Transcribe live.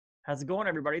How's it going,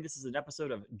 everybody? This is an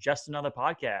episode of Just Another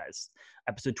Podcast,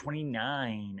 episode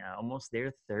 29, almost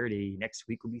there, 30. Next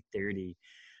week will be 30.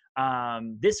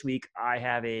 This week, I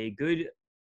have a good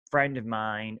friend of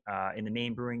mine in the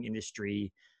Maine brewing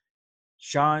industry,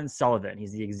 Sean Sullivan.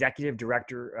 He's the executive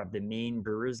director of the Maine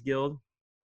Brewers Guild.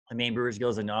 The Maine Brewers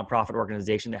Guild is a nonprofit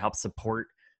organization that helps support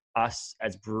us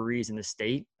as breweries in the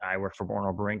state. I work for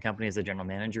Bourne Brewing Company as a general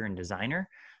manager and designer.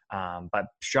 But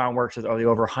Sean works with the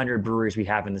over 100 breweries we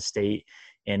have in the state.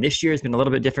 And this year has been a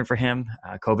little bit different for him.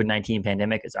 COVID-19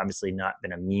 pandemic has obviously not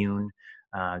been immune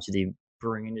to the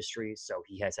brewing industry. So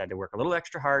he has had to work a little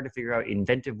extra hard to figure out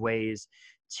inventive ways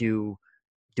to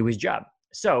do his job.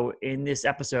 So in this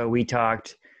episode, we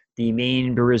talked the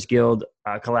Maine Brewers Guild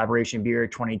Collaboration Beer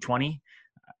 2020.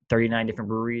 39 different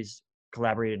breweries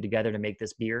collaborated together to make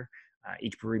this beer.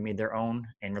 Each brewery made their own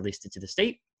and released it to the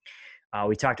state.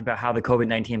 We talked about how the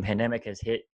COVID-19 pandemic has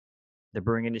hit the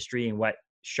brewing industry and what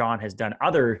Sean has done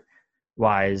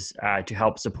otherwise to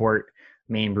help support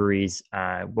Maine breweries,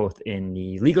 both in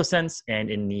the legal sense and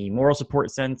in the moral support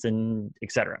sense, and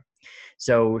et cetera.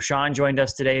 So Sean joined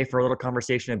us today for a little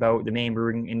conversation about the Maine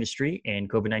brewing industry and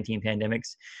COVID-19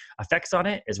 pandemic's effects on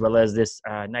it, as well as this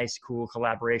nice, cool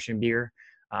collaboration beer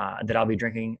that I'll be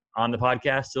drinking on the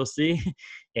podcast, you'll see.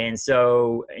 And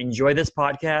so enjoy this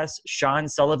podcast. Sean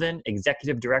Sullivan,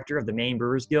 Executive Director of the Maine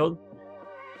Brewers Guild.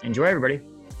 Enjoy, everybody.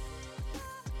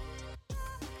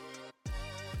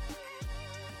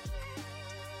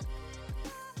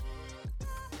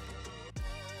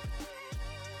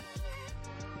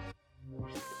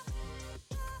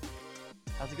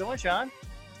 How's it going, Sean?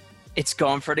 It's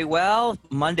going pretty well.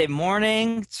 Monday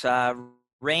morning. It's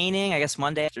raining, I guess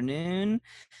Monday afternoon,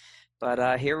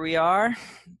 but here we are.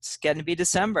 It's getting to be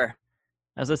December.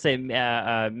 I was going to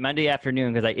say Monday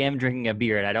afternoon because I am drinking a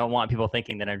beer and I don't want people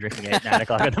thinking that I'm drinking it at 9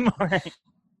 o'clock in the morning.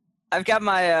 I've got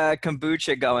my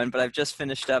kombucha going, but I've just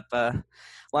finished up a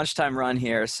lunchtime run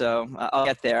here, so I'll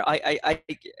get there. I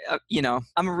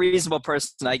I'm a reasonable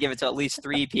person. I give it to at least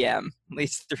 3 p.m. At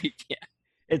least 3 p.m.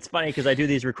 It's funny because I do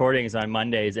these recordings on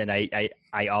Mondays and I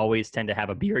always tend to have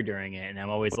a beer during it. And I'm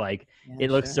always like, it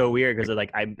looks so weird because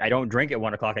like I don't drink at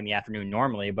 1 o'clock in the afternoon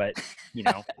normally, but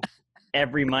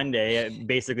every Monday it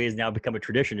basically has now become a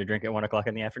tradition to drink at 1 o'clock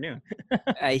in the afternoon.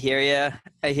 I hear you.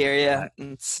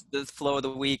 It's the flow of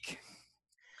the week.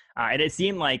 And it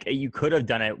seemed like you could have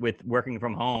done it with working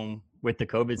from home with the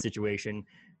COVID situation.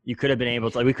 You could have been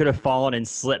able to, like, we could have fallen and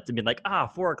slipped and been like,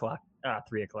 4 o'clock.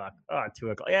 3 o'clock. 2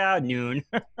 o'clock. Yeah, noon.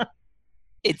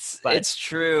 It's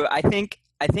true. I think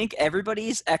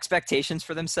everybody's expectations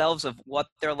for themselves of what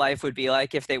their life would be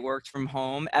like if they worked from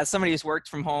home, as somebody who's worked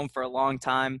from home for a long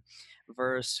time,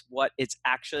 versus what it's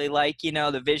actually like.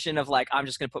 The vision of like, I'm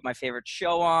just going to put my favorite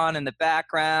show on in the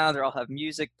background, or I'll have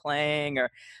music playing, or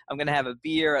I'm going to have a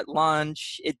beer at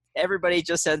lunch. Everybody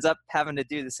just ends up having to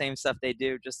do the same stuff they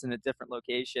do, just in a different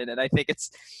location. And I think it's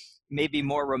maybe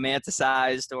more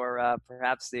romanticized or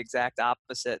perhaps the exact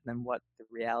opposite than what the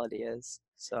reality is.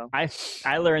 So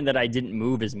I learned that I didn't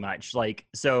move as much.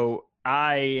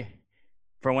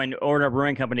 For when Order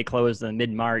Brewing Company closed in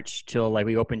mid-March till like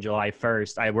we opened July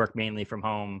 1st, I worked mainly from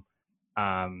home,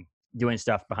 doing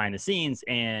stuff behind the scenes.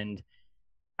 And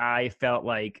I felt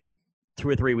like 2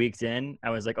 or 3 weeks in, I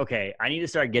was like, okay, I need to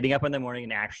start getting up in the morning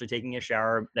and actually taking a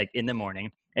shower like in the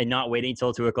morning and not waiting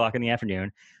till 2 o'clock in the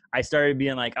afternoon. I started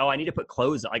being like, I need to put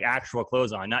clothes on, like actual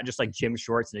clothes on, not just like gym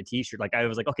shorts and a t-shirt. Like I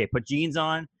was like, okay, put jeans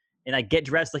on and like get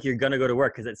dressed like you're going to go to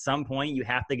work. Cause at some point you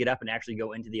have to get up and actually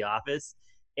go into the office.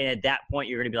 And at that point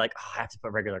you're going to be like, I have to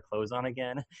put regular clothes on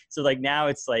again. So like now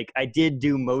it's like, I did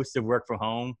do most of work from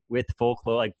home with full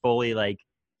clothes, like fully like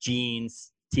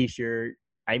jeans, t-shirt.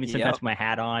 I even sometimes put my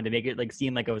hat on to make it like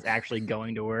seem like I was actually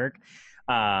going to work.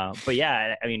 But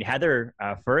yeah, I mean, Heather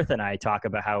Firth and I talk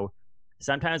about how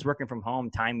sometimes working from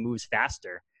home, time moves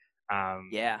faster.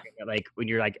 Like when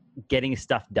you're like getting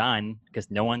stuff done because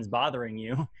no one's bothering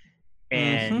you.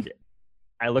 And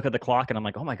I look at the clock and I'm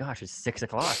like, oh my gosh, it's 6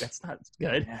 o'clock. That's not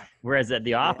good. Yeah. Whereas at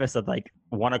the office at like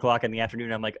 1 o'clock in the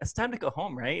afternoon, I'm like, it's time to go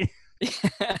home, right?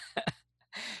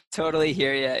 Totally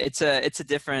hear you. It's a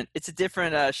different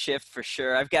shift for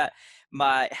sure. I've got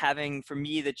for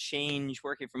me, the change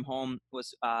working from home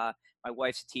was, my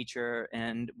wife's a teacher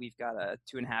and we've got a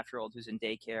 2.5-year-old who's in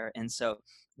daycare. And so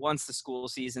once the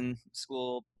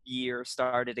school year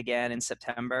started again in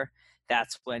September,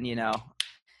 that's when,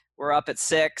 we're up at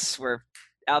 6,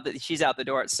 she's out the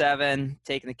door at 7,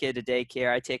 taking the kid to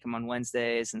daycare. I take him on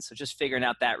Wednesdays. And so just figuring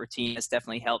out that routine has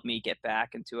definitely helped me get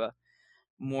back into a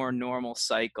more normal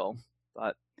cycle.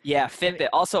 But yeah, Fitbit,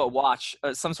 also a watch,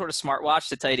 some sort of smart watch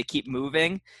to tell you to keep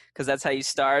moving, because that's how you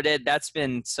started. That's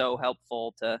been so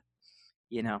helpful to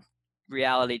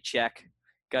reality check.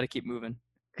 Got to keep moving.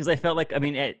 Because I felt like, I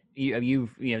mean,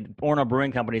 Orono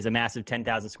Brewing Company is a massive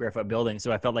 10,000 square foot building.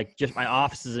 So I felt like just my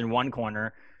office is in one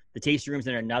corner, the tasting room's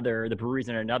in another, the brewery's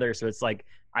in another. So it's like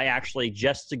I actually,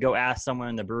 just to go ask someone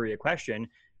in the brewery a question,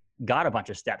 got a bunch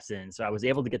of steps in. So I was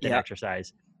able to get that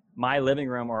exercise. My living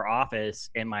room or office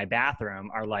and my bathroom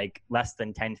are like less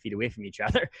than 10 feet away from each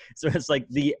other. So it's like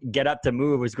the get up to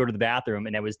move was go to the bathroom,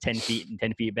 and it was 10 feet and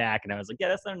 10 feet back. And I was like, yeah,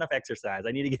 that's not enough exercise.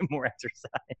 I need to get more exercise.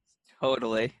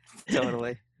 Totally.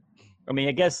 I mean,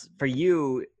 I guess for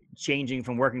you, changing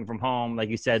from working from home, like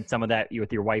you said, some of that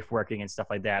with your wife working and stuff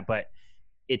like that, but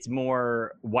it's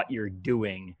more what you're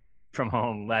doing from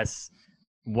home, less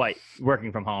what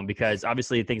working from home, because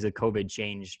obviously things with COVID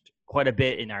changed quite a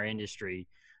bit in our industry.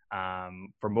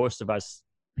 For most of us,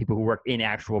 people who work in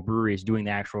actual breweries doing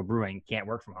the actual brewing can't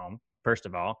work from home. First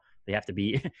of all, they have to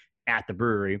be at the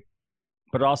brewery,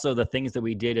 but also the things that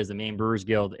we did as the Maine Brewers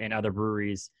Guild and other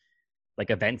breweries, like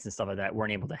events and stuff like that,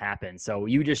 weren't able to happen. So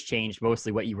you just changed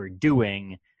mostly what you were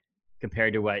doing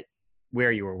compared to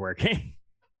where you were working.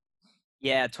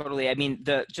 Yeah, totally. I mean,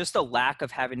 just the lack of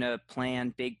having to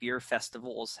plan big beer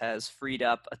festivals has freed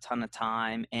up a ton of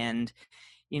time. And,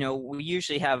 we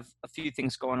usually have a few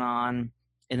things going on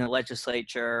in the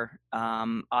legislature.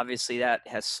 Obviously that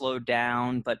has slowed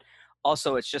down, but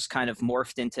also it's just kind of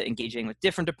morphed into engaging with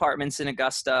different departments in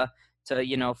Augusta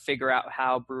to, figure out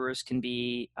how brewers can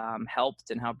be helped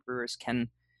and how brewers can,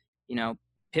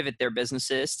 pivot their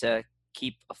businesses to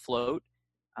keep afloat.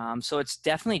 So it's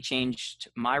definitely changed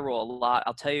my role a lot.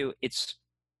 I'll tell you, it's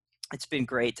been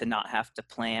great to not have to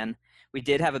plan. We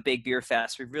did have a big beer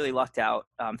fest. We really lucked out.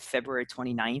 February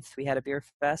 29th, we had a beer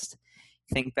fest.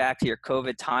 Think back to your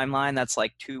COVID timeline, that's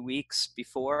like 2 weeks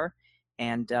before.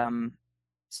 And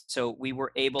so we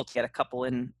were able to get a couple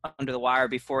in under the wire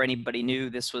before anybody knew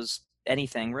this was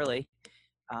anything really.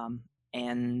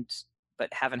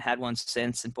 But haven't had one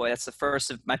since. And boy, that's the first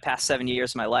of my past 7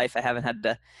 years of my life I haven't had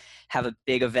to have a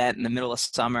big event in the middle of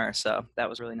summer. So that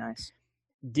was really nice.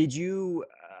 Did you,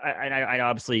 I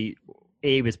obviously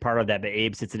Abe is part of that, but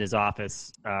Abe sits in his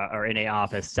office or in a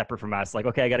office separate from us. Like,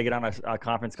 okay, I got to get on a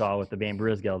conference call with the Maine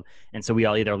Brewers Guild. And so we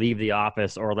all either leave the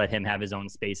office or let him have his own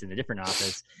space in a different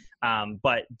office.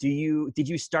 But did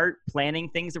you start planning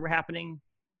things that were happening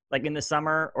like in the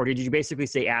summer, or did you basically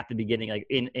say at the beginning, like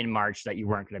in March, that you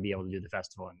weren't going to be able to do the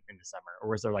festival in the summer, or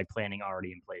was there like planning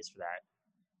already in place for that?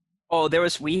 Oh,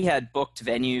 we had booked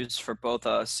venues for both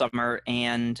a summer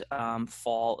and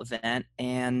fall event,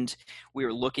 and we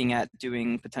were looking at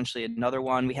doing potentially another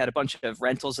one. We had a bunch of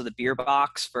rentals of the beer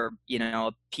box for,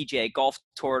 a PGA golf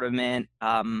tournament,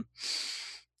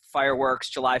 fireworks,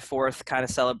 July 4th kind of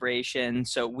celebration.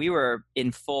 So we were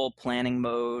in full planning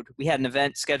mode. We had an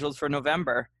event scheduled for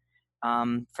November,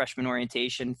 freshman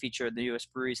orientation, feature of the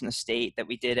newest breweries in the state that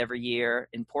we did every year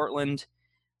in Portland.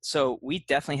 So we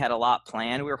definitely had a lot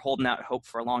planned. We were holding out hope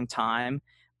for a long time.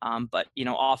 But,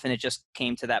 often it just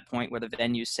came to that point where the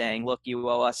venue's saying, look, you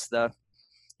owe us the,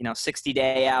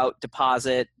 60-day out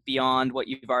deposit beyond what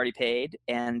you've already paid.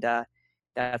 And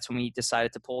that's when we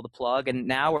decided to pull the plug. And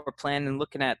now we're planning and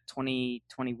looking at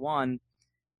 2021.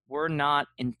 We're not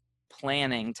in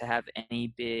planning to have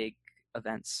any big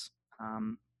events.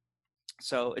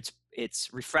 So it's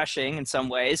refreshing in some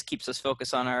ways, keeps us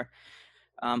focused on our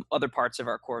other parts of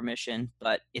our core mission,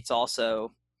 but it's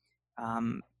also,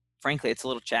 frankly, it's a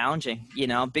little challenging.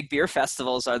 Big beer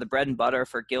festivals are the bread and butter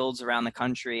for guilds around the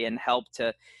country and help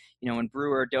to, when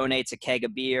brewer donates a keg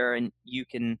of beer and you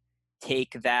can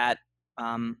take that,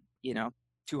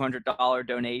 $200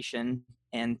 donation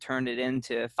and turn it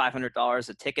into $500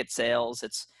 of ticket sales.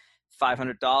 It's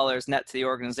 $500 net to the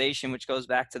organization, which goes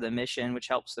back to the mission, which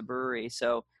helps the brewery.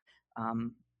 So,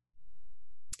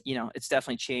 it's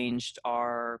definitely changed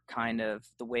our kind of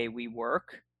the way we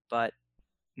work, but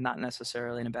not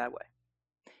necessarily in a bad way.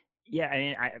 Yeah,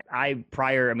 I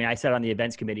mean, I sat on the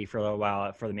events committee for a little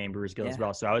while for the Maine Brewers Guild as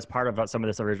well. So I was part of some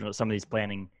of these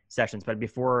planning sessions. But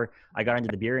before I got into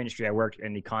the beer industry, I worked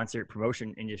in the concert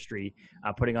promotion industry,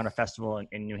 putting on a festival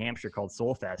in New Hampshire called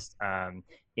Soul Fest.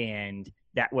 And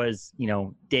that was,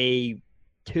 day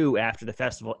 2 after the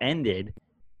festival ended.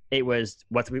 It was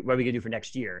what are we gonna do for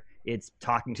next year? It's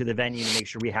talking to the venue to make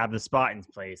sure we have the spot in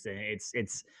place, and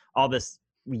it's all this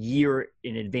year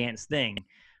in advance thing.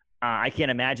 I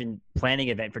can't imagine planning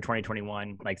an event for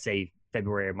 2021, like say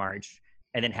February or March,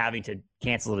 and then having to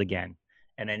cancel it again,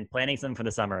 and then planning something for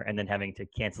the summer, and then having to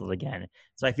cancel it again.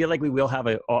 So I feel like we will have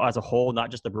as a whole,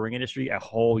 not just the brewing industry, a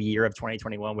whole year of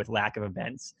 2021 with lack of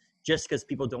events, just because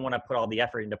people don't want to put all the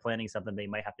effort into planning something they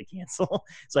might have to cancel.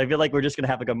 So I feel like we're just going to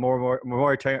have like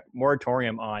a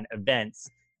moratorium on events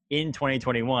in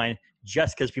 2021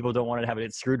 just because people don't want to have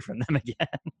it screwed from them again.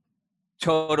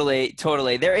 Totally,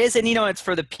 totally. There is, and it's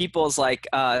for the people's like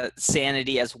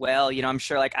sanity as well. I'm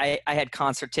sure like I had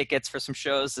concert tickets for some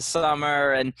shows this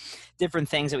summer and different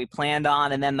things that we planned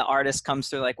on, and then the artist comes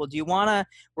through like, well, do you wanna?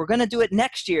 We're gonna do it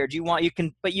next year. Do you want?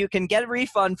 But you can get a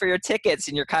refund for your tickets,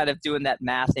 and you're kind of doing that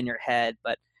math in your head.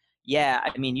 But yeah,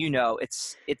 I mean,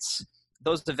 it's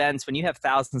those events when you have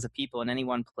thousands of people in any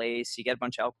one place, you get a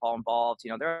bunch of alcohol involved.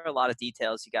 There are a lot of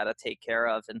details you got to take care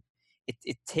of, and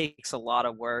it takes a lot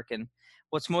of work. And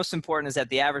what's most important is that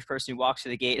the average person who walks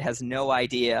through the gate has no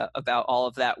idea about all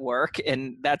of that work,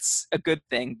 and that's a good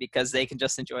thing because they can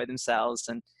just enjoy themselves.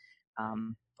 And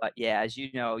but yeah, as you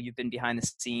know, you've been behind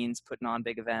the scenes putting on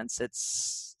big events.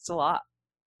 It's a lot.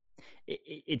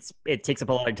 It takes up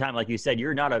a lot of time. Like you said,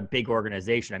 you're not a big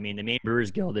organization. I mean, the Maine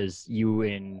Brewers Guild is you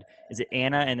and is it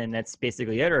Anna, and then that's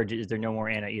basically it, or is there no more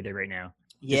Anna either right now?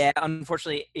 Yeah,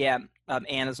 unfortunately, yeah.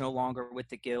 Anna's no longer with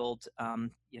the guild,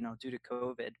 due to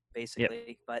COVID, basically.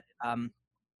 Yep. But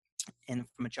and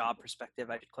from a job perspective,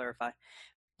 I should clarify.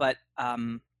 But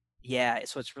yeah,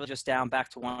 so it's really just down back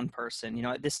to one person.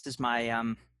 This is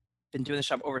my been doing this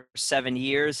job over 7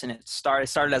 years, and it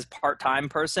started as a part-time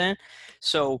person.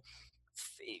 So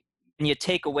when you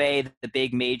take away the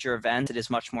big major event, it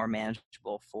is much more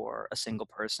manageable for a single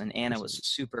person. Anna was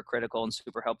super critical and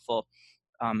super helpful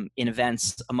in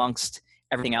events amongst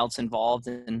everything else involved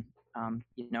in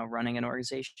running an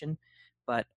organization.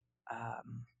 But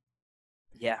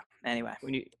yeah, anyway,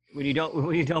 when you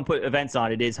don't put events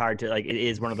on, it is hard to like. It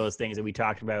is one of those things that we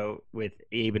talked about with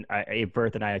Abe and Abe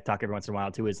Firth and I talk every once in a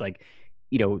while too. Is like,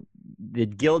 the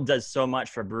guild does so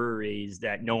much for breweries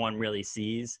that no one really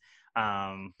sees,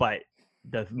 but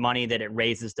the money that it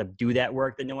raises to do that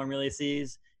work that no one really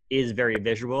sees is very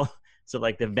visual. So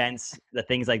like the events, the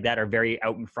things like that are very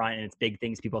out in front, and it's big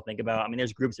things people think about. I mean,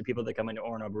 there's groups of people that come into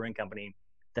Orono Brewing Company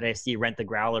that I see rent the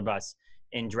growler bus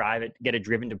and get it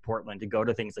driven to Portland to go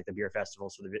to things like the beer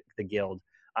festivals for the guild,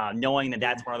 knowing that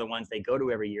that's one of the ones they go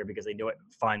to every year because they know it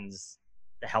funds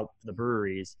to help the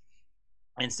breweries.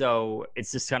 And so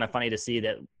it's just kind of funny to see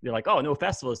that they're like, oh, no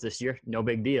festivals this year, no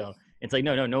big deal. It's like,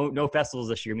 no festivals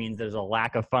this year means there's a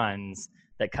lack of funds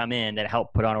that come in that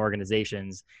help put on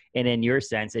organizations. And in your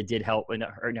sense, it did help, and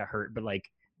not hurt, but like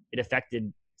it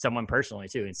affected someone personally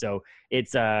too. And so it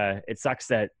sucks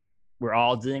that we're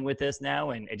all dealing with this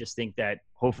now. And I just think that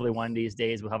hopefully one of these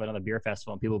days we'll have another beer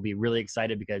festival and people will be really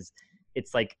excited because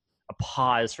it's like a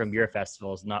pause from beer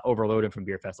festivals, not overloaded from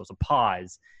beer festivals, a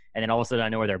pause. And then all of a sudden I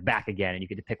know where they're back again and you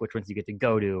get to pick which ones you get to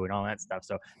go to and all that stuff.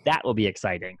 So that will be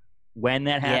exciting. When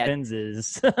that happens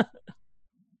is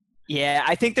yeah,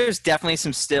 I think there's definitely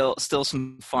still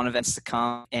some fun events to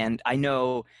come. And I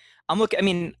know I'm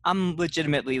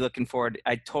legitimately looking forward.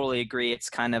 I totally agree. It's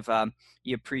kind of,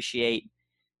 you'll appreciate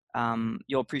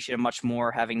it much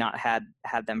more having not had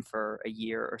them for a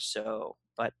year or so.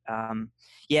 But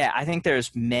yeah, I think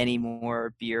there's many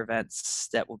more beer events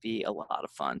that will be a lot of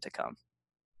fun to come.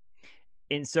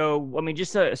 And so, I mean,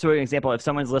 just so an example, if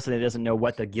someone's listening that doesn't know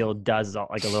what the guild does,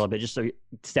 like a little bit, just so you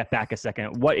step back a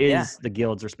second, what is the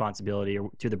guild's responsibility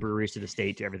to the breweries, to the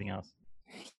state, to everything else?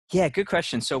 Yeah, good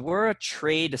question. So we're a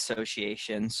trade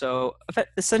association. So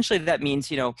essentially that means,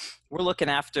 we're looking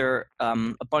after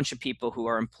a bunch of people who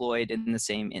are employed in the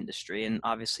same industry. And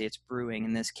obviously it's brewing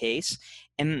in this case.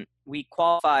 And we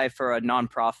qualify for a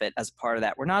nonprofit as a part of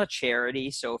that. We're not a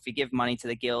charity. So if you give money to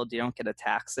the guild, you don't get a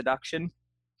tax deduction,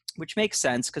 which makes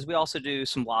sense because we also do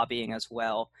some lobbying as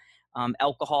well.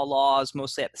 Alcohol laws,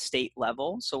 mostly at the state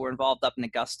level. So we're involved up in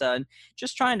Augusta and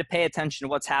just trying to pay attention to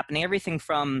what's happening. Everything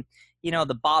from,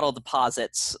 the bottle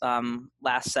deposits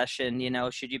last session,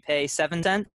 should you pay 7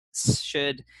 cents?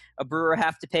 Should a brewer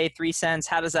have to pay 3 cents?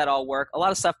 How does that all work? A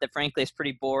lot of stuff that frankly is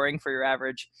pretty boring for your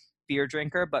average beer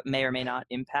drinker, but may or may not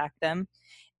impact them.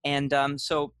 And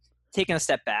so taking a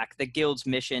step back, the guild's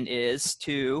mission is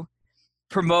to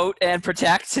promote and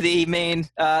protect the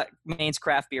Maine's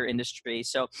craft beer industry.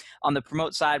 So on the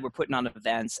promote side, we're putting on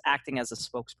events, acting as a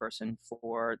spokesperson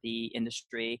for the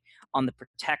industry. On the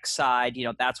protect side,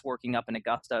 that's working up in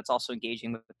Augusta. It's also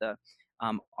engaging with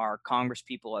our Congress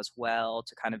people as well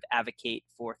to kind of advocate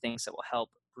for things that will help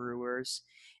brewers.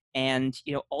 And,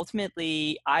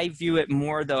 ultimately I view it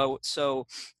more though, so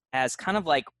as kind of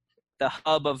like the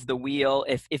hub of the wheel.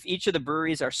 If each of the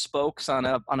breweries are spokes on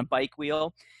a bike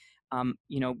wheel,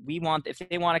 we want, if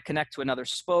they want to connect to another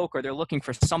spoke or they're looking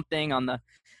for something on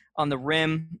the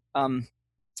rim,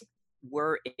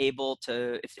 we're able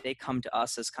to, if they come to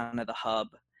us as kind of the hub,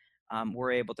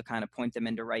 we're able to kind of point them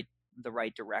into the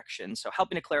right direction. So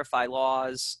helping to clarify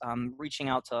laws, reaching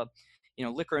out to,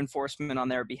 liquor enforcement on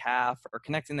their behalf, or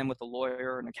connecting them with a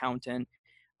lawyer, an accountant.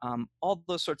 All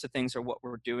those sorts of things are what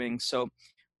we're doing. So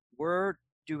we're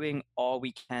doing all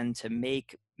we can to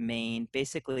make Maine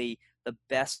basically the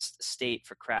best state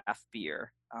for craft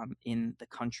beer in the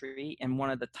country, and one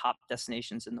of the top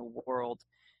destinations in the world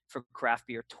for craft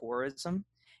beer tourism.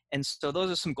 And so those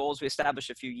are some goals we established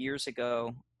a few years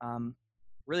ago,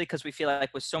 really because we feel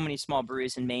like with so many small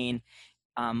breweries in Maine,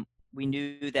 we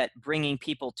knew that bringing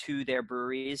people to their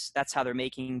breweries, that's how they're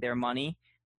making their money,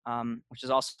 which is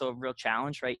also a real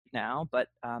challenge right now. But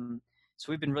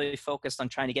so we've been really focused on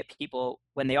trying to get people,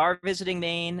 when they are visiting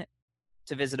Maine,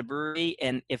 to visit a brewery,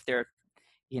 and if they're,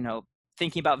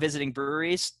 thinking about visiting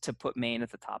breweries, to put Maine at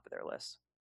the top of their list.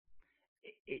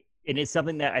 And it's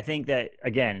something that I think that,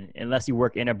 again, unless you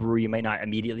work in a brewery, you might not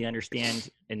immediately understand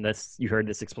unless you heard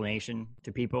this explanation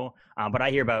to people. But I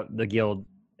hear about the guild,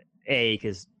 A,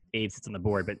 because Abe sits on the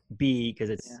board, but B, because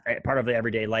it's part of the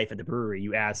everyday life at the brewery.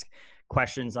 You ask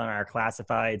questions on our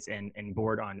classifieds and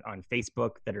board on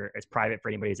Facebook that are as private for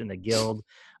anybody who's in the guild.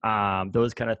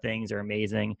 Those kind of things are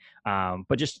amazing.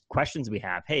 But just questions we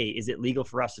have. Hey, is it legal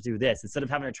for us to do this? Instead of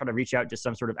having to try to reach out to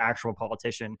some sort of actual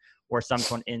politician or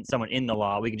someone in the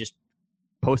law, we can just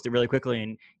post it really quickly,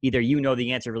 and either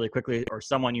the answer really quickly, or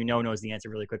someone knows the answer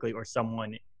really quickly, or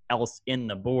someone else in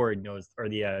the board knows, or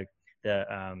the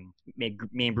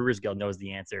Maine Brewers Guild knows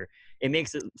the answer. It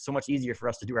makes it so much easier for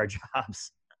us to do our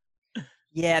jobs.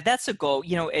 Yeah, that's a goal.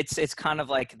 It's kind of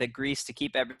like the grease to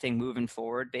keep everything moving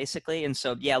forward, basically. And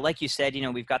so, yeah, like you said,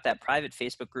 we've got that private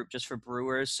Facebook group just for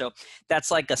brewers. So that's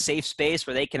like a safe space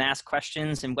where they can ask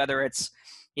questions, and whether it's,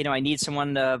 I need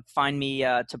someone to find me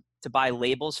to buy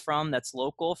labels from that's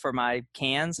local for my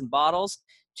cans and bottles,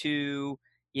 to,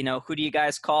 who do you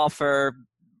guys call for,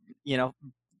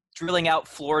 drilling out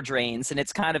floor drains, and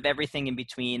it's kind of everything in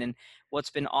between. And what's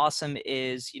been awesome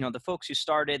is, the folks who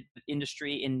started the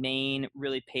industry in Maine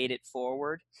really paid it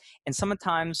forward. And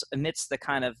sometimes amidst the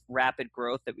kind of rapid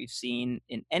growth that we've seen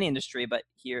in any industry, but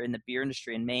here in the beer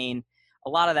industry in Maine, a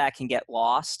lot of that can get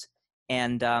lost.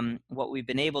 And what we've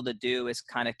been able to do is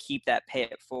kind of keep that pay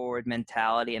it forward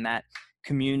mentality and that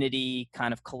community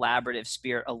kind of collaborative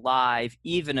spirit alive,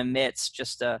 even amidst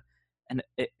just an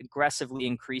aggressively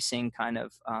increasing kind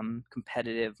of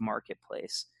competitive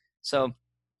marketplace. So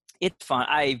it's fun.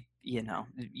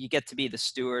 You get to be the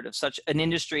steward of such an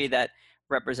industry that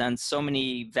represents so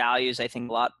many values. I think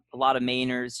a lot of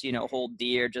Mainers, hold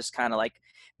dear, just kind of like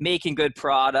making good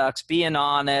products, being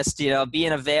honest,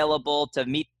 being available to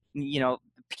meet,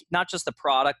 not just the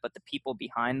product, but the people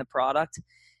behind the product.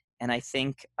 And I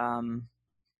think,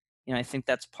 I think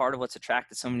that's part of what's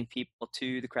attracted so many people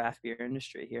to the craft beer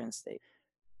industry here in the state.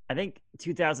 I think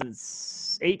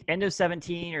 2008, end of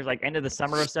 17, or like end of the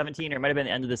summer of 17, or it might have been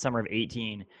the end of the summer of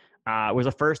 18, was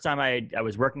the first time I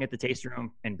was working at the tasting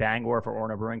room in Bangor for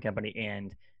Orno Brewing Company,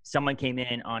 and someone came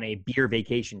in on a beer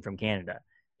vacation from Canada.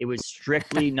 It was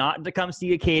strictly not to come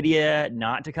see Acadia,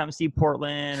 not to come see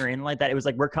Portland or anything like that. It was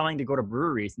like, we're coming to go to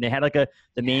breweries. And they had like the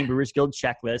Maine Brewers Guild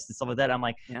checklist and stuff like that. I'm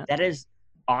like, that is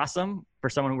awesome for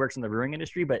someone who works in the brewing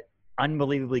industry, but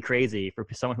unbelievably crazy for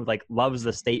someone who like loves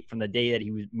the state from the day that he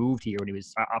was moved here when he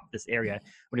was up this area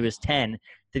when he was 10,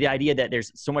 to the idea that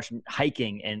there's so much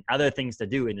hiking and other things to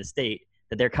do in the state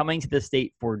that they're coming to the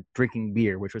state for drinking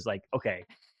beer, which was like, okay,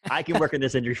 I can work in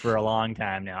this industry for a long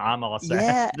time now. I'm all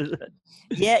set.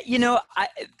 Yeah.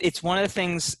 It's one of the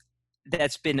things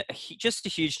that's been just a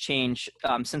huge change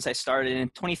since I started in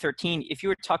 2013. If you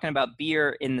were talking about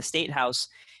beer in the State House,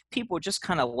 people would just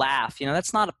kind of laugh.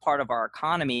 That's not a part of our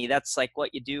economy. That's like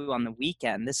what you do on the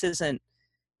weekend.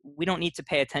 We don't need to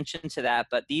pay attention to that.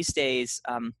 But these days,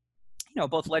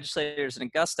 both legislators in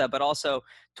Augusta, but also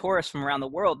tourists from around the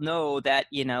world know that,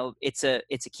 it's a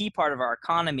key part of our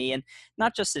economy, and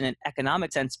not just in an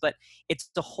economic sense, but it's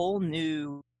the whole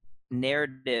new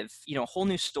narrative, a whole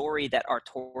new story that our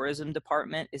tourism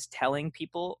department is telling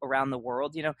people around the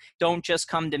world. Don't just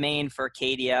come to Maine for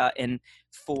Acadia and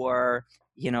for,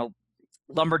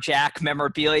 lumberjack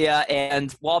memorabilia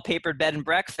and wallpapered bed and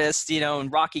breakfast,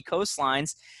 and rocky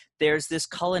coastlines. There's this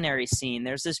culinary scene,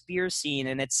 there's this beer scene,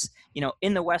 and it's,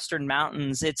 in the Western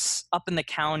Mountains, it's up in the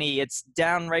county, it's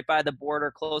down right by the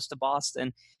border, close to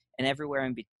Boston, and everywhere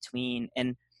in between.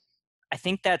 And I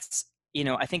think that's,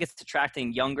 I think it's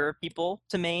attracting younger people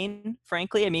to Maine,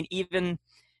 frankly. I mean, even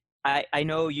I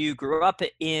know you grew up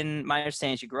in, my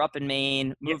understanding is you grew up in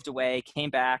Maine, moved away,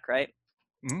 came back, right?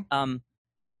 Mm-hmm.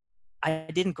 I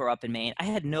didn't grow up in Maine. I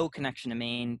had no connection to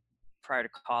Maine prior to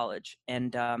college.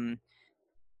 And I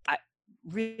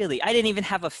didn't even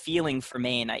have a feeling for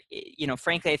Maine.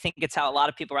 Frankly, I think it's how a lot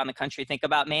of people around the country think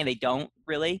about Maine. They don't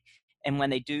really. And when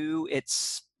they do,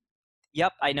 it's,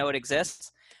 yep, I know it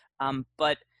exists.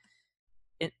 But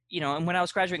and when I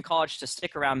was graduating college, to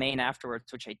stick around Maine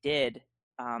afterwards, which I did,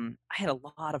 I had a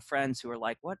lot of friends who were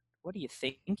like, what are you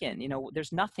thinking?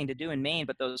 There's nothing to do in Maine,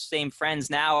 but those same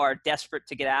friends now are desperate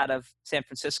to get out of San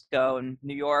Francisco and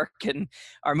New York and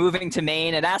are moving to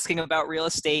Maine and asking about real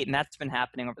estate. And that's been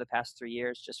happening over the past 3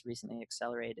 years, just recently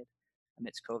accelerated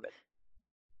amidst COVID.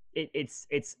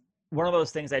 It's one of those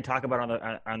things I talk about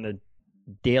on the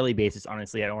daily basis,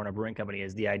 honestly, at Orna Brewing Company,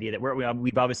 is the idea that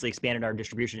we've obviously expanded our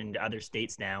distribution into other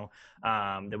states now,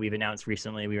 that we've announced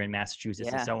recently. We were in Massachusetts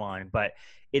and so on. But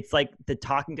it's like the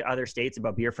talking to other states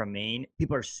about beer from Maine,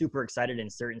 people are super excited in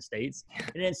certain states.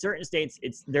 And in certain states,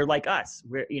 they're like us,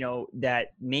 where,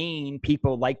 that Maine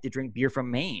people like to drink beer from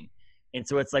Maine. And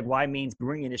so it's like why Maine's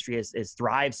brewing industry has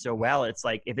thrived so well. It's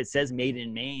like if it says made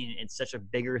in Maine, it's such a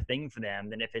bigger thing for them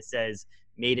than if it says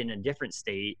made in a different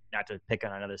state, not to pick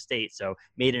on another state. So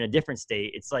made in a different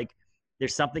state, it's like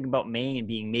there's something about Maine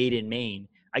being made in Maine.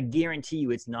 I guarantee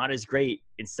you it's not as great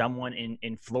in someone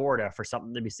in Florida for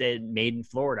something to be said made in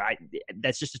Florida.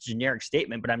 That's just a generic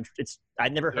statement, but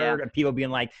I've never heard of people being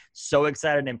like so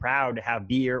excited and proud to have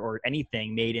beer or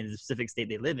anything made in the specific state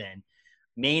they live in.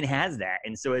 Maine has that.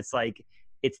 And so it's like,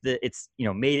 it's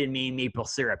made in Maine maple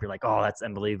syrup. You're like, oh, that's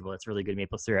unbelievable. It's really good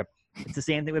maple syrup. It's the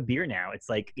same thing with beer now. It's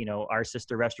like, our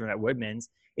sister restaurant at Woodman's,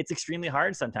 it's extremely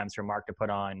hard sometimes for Mark to put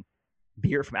on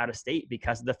beer from out of state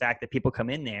because of the fact that people come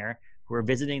in there who are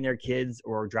visiting their kids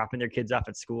or dropping their kids off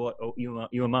at school at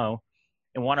UMO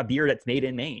and want a beer that's made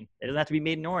in Maine. It doesn't have to be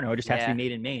made in Orono. It just has to be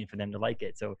made in Maine for them to like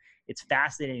it. So it's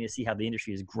fascinating to see how the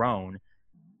industry has grown,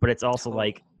 but it's also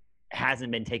like,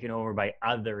 hasn't been taken over by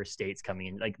other states coming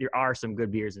in. Like there are some good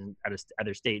beers in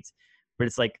other states, but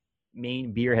it's like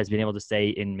Maine beer has been able to stay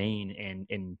in Maine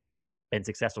and been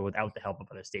successful without the help of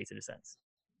other states in a sense.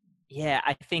 Yeah,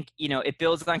 I think, it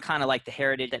builds on kind of like the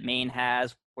heritage that Maine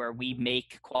has where we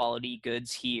make quality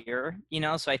goods here,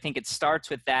 so I think it starts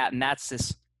with that. And that's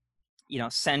this,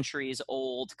 centuries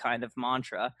old kind of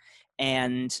mantra.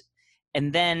 And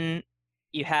then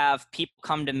you have people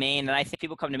come to Maine, and I think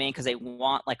people come to Maine because they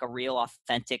want like a real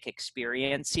authentic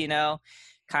experience,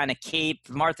 kind of Cape,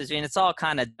 Martha's Vineyard, it's all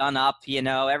kind of done up,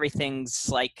 everything's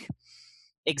like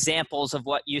examples of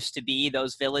what used to be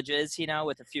those villages,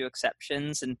 with a few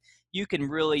exceptions. And you can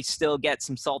really still get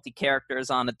some salty characters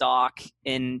on a dock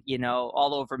in,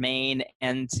 all over Maine.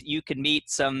 And you can meet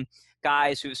some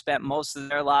guys who've spent most of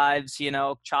their lives,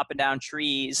 chopping down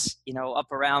trees, up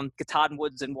around Katahdin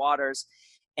Woods and Waters.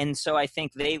 And so I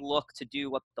think they look to do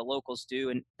what the locals do.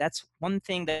 And that's one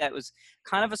thing that was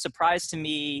kind of a surprise to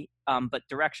me, but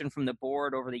direction from the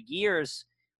board over the years.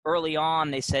 Early on,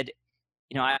 they said,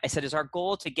 I said, is our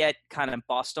goal to get kind of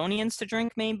Bostonians to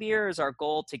drink Maine beer? Is our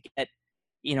goal to get,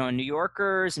 New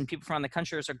Yorkers and people from around the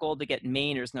country? Is our goal to get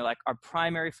Mainers? And they're like, our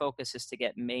primary focus is to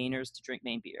get Mainers to drink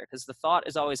Maine beer. Because the thought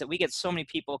is always that we get so many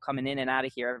people coming in and out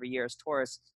of here every year as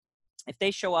tourists. If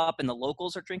they show up and the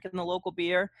locals are drinking the local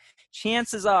beer,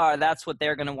 chances are that's what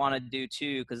they're going to want to do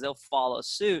too, because they'll follow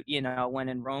suit, when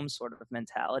in Rome sort of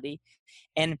mentality.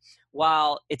 And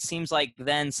while it seems like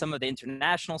then some of the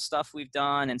international stuff we've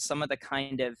done and some of the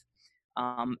kind of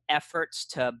efforts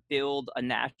to build a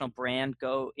national brand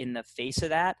go in the face of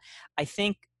that, I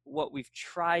think what we've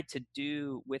tried to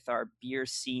do with our beer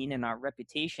scene and our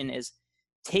reputation is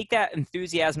take that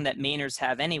enthusiasm that Mainers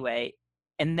have anyway,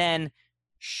 and then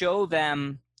show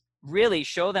them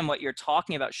what you're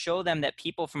talking about. Show them that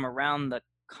people from around the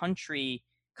country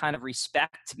kind of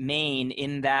respect Maine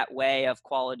in that way of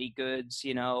quality goods,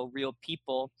 real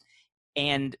people.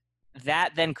 And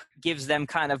that then gives them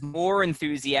kind of more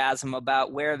enthusiasm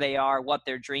about where they are, what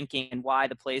they're drinking, and why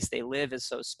the place they live is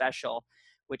so special,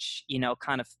 which,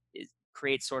 kind of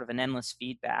creates sort of an endless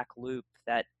feedback loop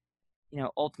that,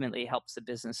 ultimately helps the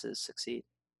businesses succeed.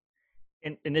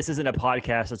 And this isn't a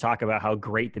podcast to talk about how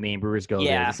great the Maine Brewers Guild is.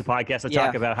 It's a podcast to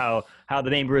talk about how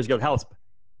the Maine Brewers Guild helps.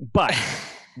 But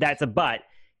that's a but,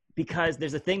 because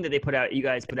there's a thing that they put out, you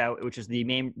guys put out, which is the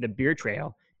beer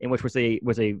trail, in which was a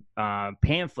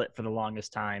pamphlet for the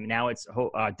longest time. Now it's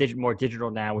more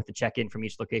digital now with the check-in from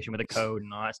each location with a code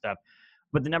and all that stuff.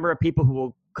 But the number of people who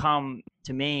will come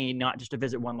to Maine, not just to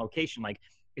visit one location, like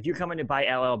if you're coming to buy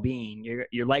LL Bean,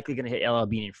 you're likely going to hit LL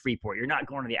Bean in Freeport. You're not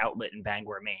going to the outlet in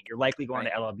Bangor, Maine. You're likely going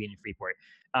to LL Bean in Freeport.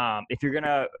 If you're going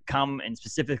to come and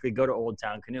specifically go to Old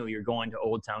Town Canoe, you're going to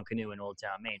Old Town Canoe in Old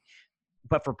Town, Maine.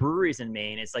 But for breweries in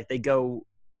Maine, it's like they go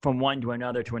from one to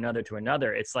another to another to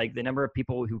another. It's like the number of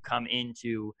people who come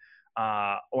into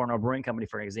Orono Brewing Company,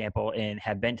 for example, and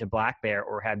have been to Black Bear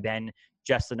or have been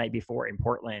just the night before in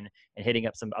Portland and hitting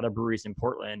up some other breweries in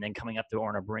Portland and then coming up to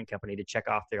Orono Brewing Company to check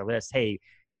off their list. Hey,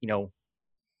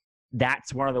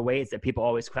 that's one of the ways that people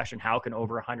always question, how can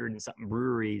over 100 and something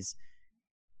breweries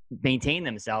maintain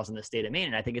themselves in the state of Maine?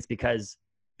 And I think it's because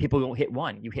people don't hit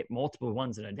one. You hit multiple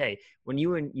ones in a day. When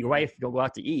you and your wife go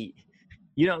out to eat,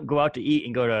 you don't go out to eat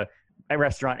and go to a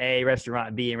restaurant A,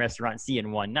 restaurant B, and restaurant C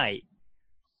in one night.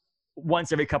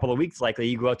 Once every couple of weeks, likely,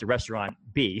 you go out to restaurant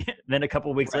B. Then a couple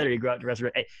of weeks later, you go out to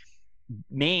restaurant A.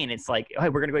 Maine, it's like, hey,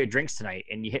 we're going to go to drinks tonight.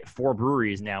 And you hit 4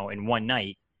 breweries now in one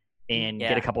night and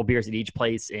get a couple of beers at each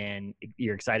place. And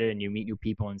you're excited and you meet new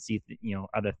people and see,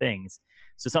 other things.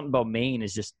 So something about Maine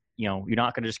is just, you're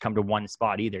not going to just come to one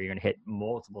spot either. You're going to hit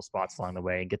multiple spots along the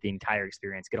way and get the entire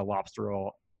experience, get a lobster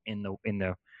roll in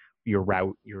your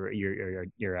route,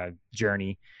 your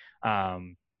journey,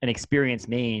 and experience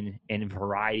Maine in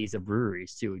varieties of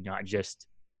breweries too, not just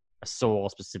a sole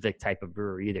specific type of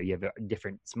brewery either. You have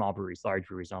different small breweries, large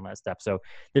breweries, all that stuff. So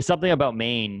there's something about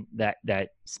Maine that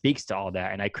speaks to all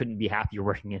that. And I couldn't be happier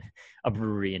working in a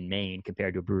brewery in Maine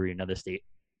compared to a brewery in another state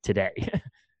today.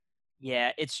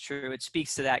 Yeah, it's true. It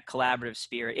speaks to that collaborative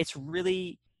spirit. It's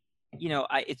really,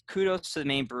 it's kudos to the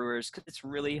Maine Brewers, because it's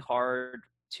really hard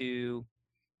to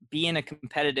be in a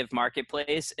competitive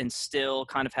marketplace and still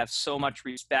kind of have so much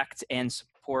respect and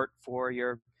support for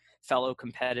your fellow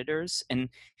competitors, and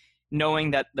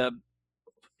knowing that the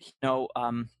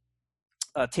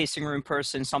a tasting room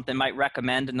person, something might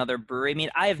recommend another brewery. I mean,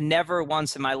 I have never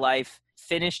once in my life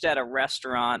finished at a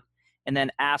restaurant and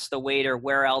then asked the waiter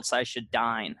where else I should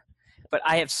dine. But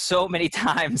I have so many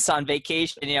times on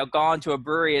vacation, gone to a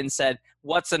brewery and said,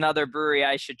 what's another brewery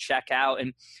I should check out?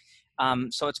 And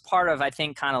so it's part of, I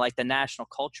think, kind of like the national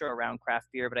culture around craft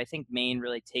beer, but I think Maine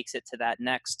really takes it to that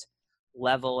next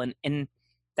level. And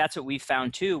that's what we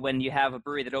found too, when you have a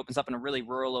brewery that opens up in a really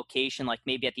rural location, like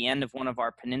maybe at the end of one of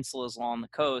our peninsulas along the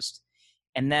coast,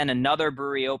 and then another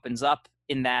brewery opens up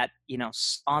in that,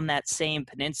 on that same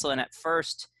peninsula. And at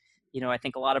first, I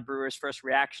think a lot of brewers' first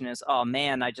reaction is, oh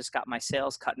man, I just got my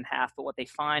sales cut in half. But what they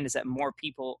find is that more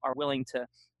people are willing to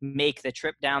make the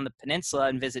trip down the peninsula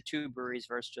and visit 2 breweries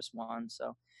versus just one.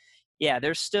 So yeah,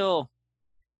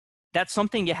 that's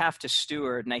something you have to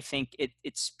steward. And I think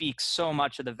it speaks so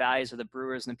much of the values of the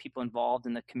brewers and the people involved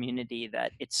in the community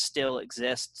that it still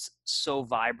exists so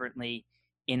vibrantly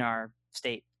in our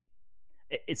state.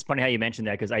 It's funny how you mentioned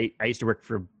that, because I used to work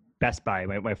for Best Buy.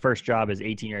 My first job as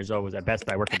 18 years old was at Best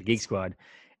Buy. I worked at the Geek Squad.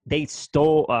 They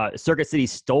stole, Circuit City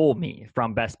stole me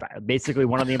from Best Buy. Basically,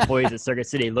 one of the employees at Circuit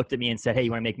City looked at me and said, hey,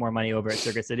 you want to make more money over at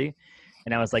Circuit City?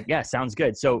 And I was like, yeah, sounds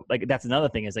good. So like, that's another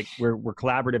thing, is like, we're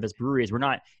collaborative as breweries. We're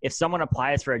not, if someone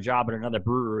applies for a job at another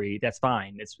brewery, that's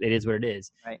fine. It is what it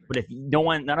is. Right. But if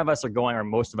none of us are going, or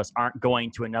most of us aren't going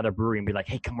to another brewery and be like,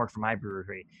 hey, come work for my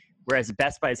brewery. Whereas at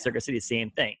Best Buy at Circuit City, same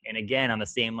thing. And again, on the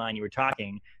same line you were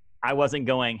talking, I wasn't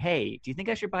going, hey, do you think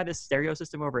I should buy this stereo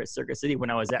system over at Circuit City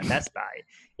when I was at Best Buy?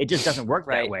 It just doesn't work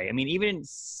that way. I mean, even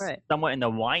somewhat in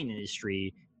the wine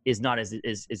industry is not as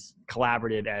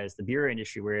collaborative as the beer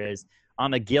industry, whereas on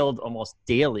the Guild almost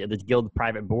daily, the Guild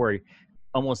private board,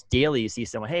 almost daily you see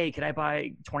someone, hey, can I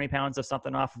buy 20 pounds of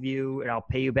something off of you and I'll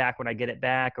pay you back when I get it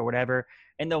back or whatever.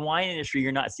 In the wine industry,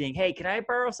 you're not seeing, hey, can I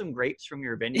borrow some grapes from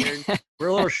your vineyard? We're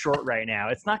a little short right now.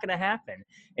 It's not going to happen.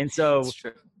 And so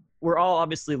we're all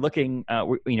obviously looking,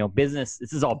 business.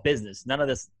 This is all business. None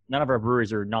of our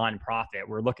breweries are non-profit.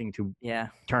 We're looking to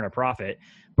turn a profit.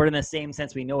 But in the same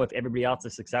sense, we know if everybody else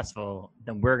is successful,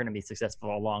 then we're going to be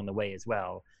successful along the way as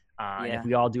well. And if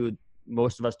we all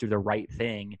most of us do the right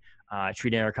thing,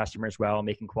 treating our customers well,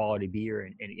 making quality beer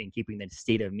and keeping the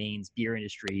state of Maine's beer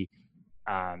industry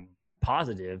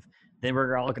positive, then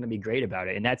we're all going to be great about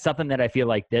it. And that's something that I feel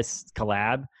like this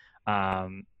collab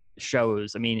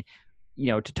shows. I mean,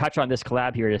 to touch on this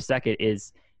collab here in a second,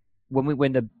 is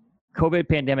when the COVID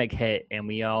pandemic hit and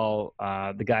we all,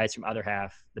 the guys from Other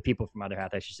Half, the people from Other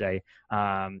Half, I should say,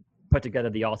 put together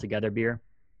the All Together beer,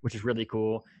 which is really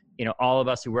cool. All of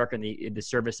us who work in the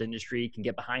service industry can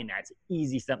get behind that. It's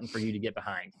easy something for you to get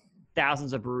behind.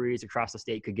 Thousands of breweries across the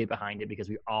state could get behind it because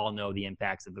we all know the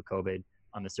impacts of the COVID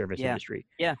on the service industry.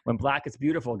 Yeah. When Black is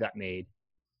Beautiful got made,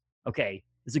 okay,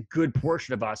 there's a good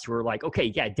portion of us who are like,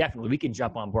 okay, yeah, definitely, we can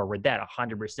jump on board with that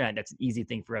 100%. That's an easy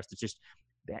thing for us to just,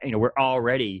 we're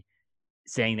already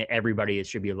saying that everybody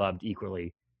should be loved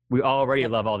equally. We already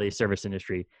love all the service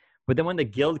industry. But then when the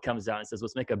Guild comes out and says,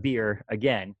 let's make a beer,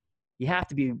 again, you have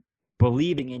to be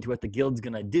believing into what the Guild's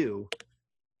going to do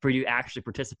for you to actually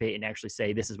participate and actually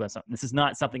say, this is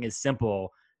not something as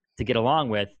simple to get along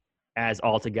with. as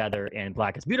Altogether and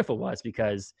Black is Beautiful was,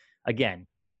 because again,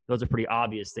 those are pretty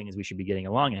obvious things we should be getting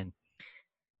along in.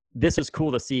 This was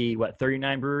cool to see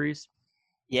 39 breweries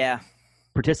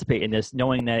participate in this,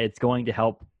 knowing that it's going to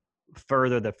help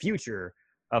further the future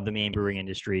of the Maine brewing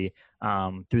industry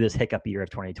through this hiccup year of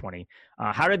 2020.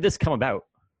 How did this come about?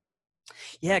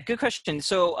 Yeah, good question.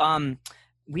 So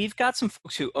we've got some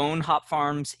folks who own hop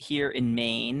farms here in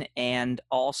Maine and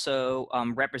also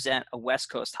represent a West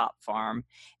Coast hop farm.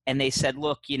 And they said,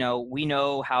 look, we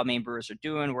know how Maine brewers are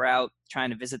doing. We're out trying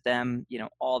to visit them,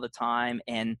 all the time.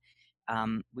 And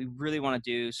we really want to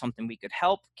do something we could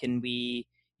help. Could we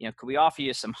offer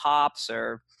you some hops,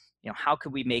 or, how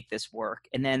could we make this work?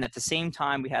 And then at the same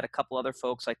time, we had a couple other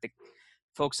folks, like the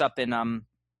folks up in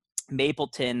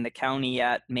Mapleton, the county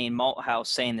at Maine Malt House,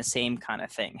 saying the same kind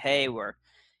of thing. Hey, we're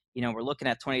looking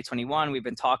at 2021. We've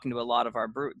been talking to a lot of our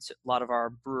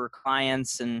brewer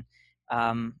clients, and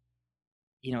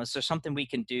is there something we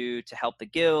can do to help the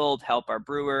guild, help our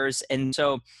brewers? And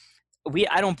so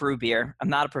I don't brew beer. I'm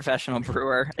not a professional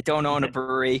brewer. I don't own a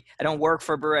brewery. I don't work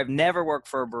for a brewery. I've never worked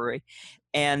for a brewery.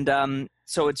 And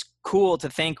so it's cool to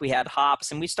think we had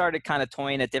hops, and we started kind of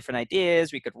toying at different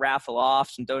ideas. We could raffle off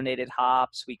some donated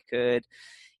hops. We could,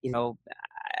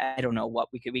 I don't know what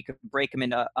we could break them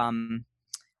into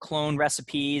clone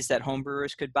recipes that home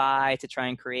brewers could buy to try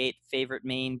and create favorite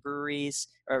Maine breweries,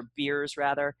 or beers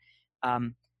rather.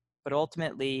 But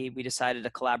ultimately we decided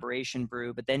a collaboration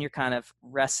brew, but then you're kind of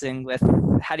wrestling with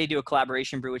how do you do a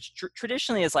collaboration brew, which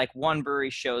traditionally is like one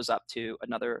brewery shows up to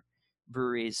another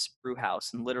brewery's brew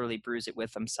house and literally brews it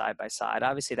with them side by side.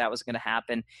 Obviously that wasn't going to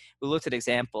happen. We looked at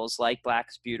examples like Black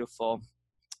is Beautiful,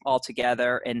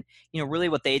 Altogether, and really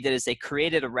what they did is they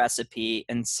created a recipe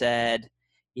and said,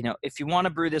 if you want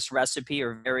to brew this recipe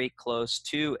or very close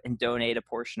to and donate a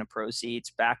portion of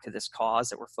proceeds back to this cause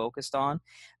that we're focused on,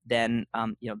 then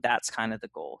that's kind of the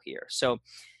goal here. So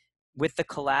with the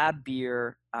collab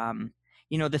beer,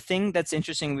 the thing that's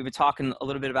interesting, we've been talking a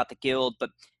little bit about the guild,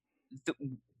 but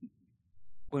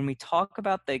when we talk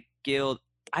about the guild,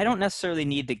 I don't necessarily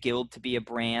need the guild to be a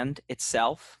brand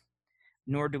itself,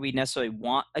 nor do we necessarily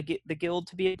want the guild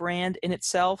to be a brand in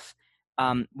itself.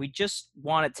 We just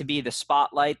want it to be the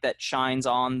spotlight that shines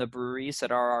on the breweries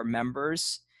that are our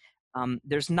members.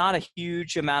 There's not a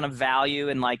huge amount of value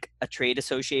in like a trade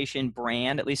association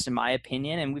brand, at least in my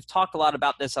opinion. And we've talked a lot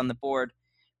about this on the board,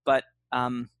 but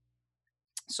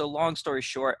so long story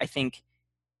short, I think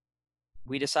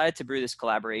we decided to brew this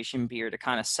collaboration beer to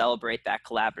kind of celebrate that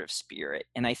collaborative spirit.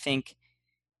 And I think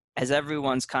as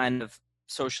everyone's kind of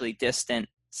socially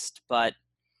distanced, but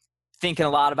thinking a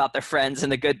lot about their friends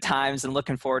and the good times and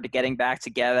looking forward to getting back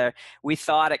together, we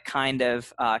thought it kind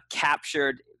of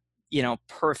captured,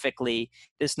 perfectly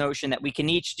this notion that we can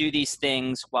each do these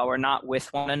things while we're not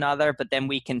with one another, but then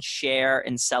we can share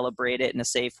and celebrate it in a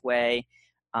safe way,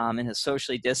 in a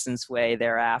socially distanced way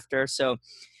thereafter. So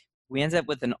we ended up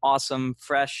with an awesome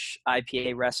fresh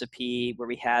IPA recipe where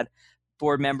we had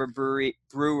board member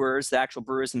brewers, the actual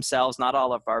brewers themselves. Not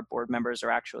all of our board members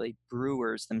are actually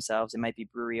brewers themselves. They might be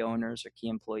brewery owners or key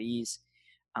employees.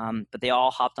 But they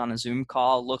all hopped on a Zoom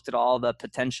call, looked at all the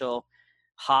potential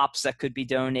hops that could be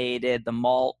donated, the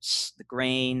malts, the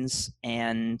grains,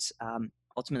 and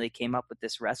ultimately came up with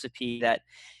this recipe that,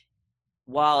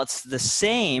 while it's the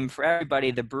same for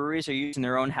everybody, the breweries are using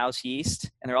their own house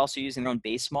yeast and they're also using their own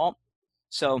base malt.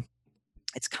 So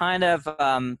it's kind of,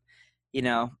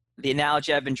 the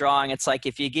analogy I've been drawing, it's like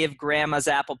if you give grandma's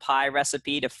apple pie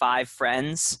recipe to 5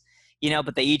 friends,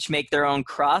 but they each make their own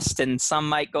crust, and some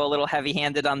might go a little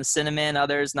heavy-handed on the cinnamon,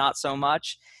 others not so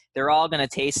much. They're all going to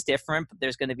taste different, but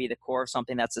there's going to be the core of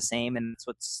something that's the same, and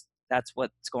that's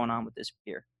what's going on with this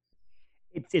beer.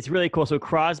 It's really cool. So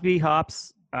Crosby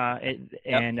hops,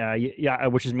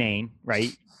 which is Maine,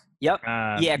 right? Yep.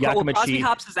 Crosby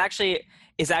hops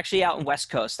is actually out in West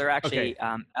Coast. They're actually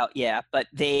out, but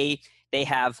they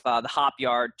have the hop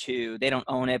yard too. They don't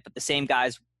own it, but the same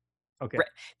guys. Okay.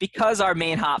 Because our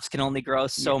Maine hops can only grow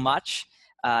so much,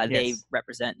 they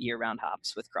represent year-round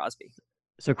hops with Crosby.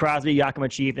 So Crosby, Yakima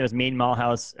Chief, there's Maine Malt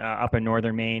House up in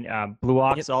northern Maine. Blue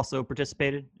Ox also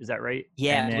participated. Is that right?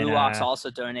 Yeah, and then, Blue Ox also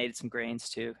donated some grains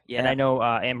too. Yeah, and I know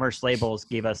Amherst Labels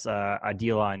gave us a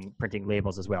deal on printing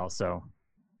labels as well. So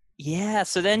yeah,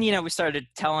 so then we started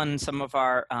telling some of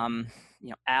our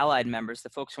allied members, the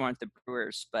folks who aren't the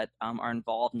brewers but are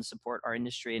involved and support our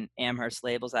industry, and Amherst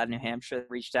Labels out of New Hampshire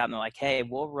reached out and they're like, hey,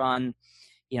 we'll run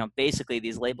basically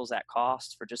these labels at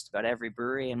cost for just about every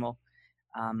brewery, and we'll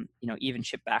even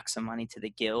chip back some money to the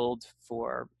guild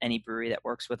for any brewery that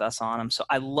works with us on them. So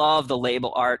I love the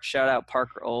label art. Shout out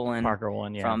Parker Olin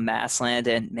Yeah. from Massland.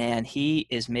 And man, he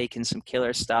is making some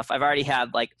killer stuff. I've already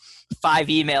had like 5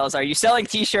 emails. Are you selling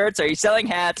t-shirts? Are you selling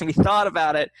hats? And we thought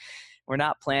about it. We're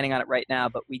not planning on it right now,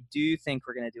 but we do think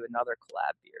we're going to do another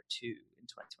collab beer too in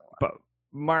 2021. But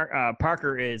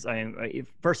Parker is,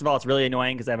 first of all, it's really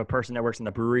annoying because I have a person that works in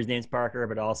the brewery's name's Parker,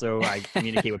 but also I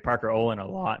communicate with Parker Olin a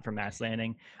lot from Mass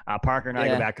Landing. Parker and I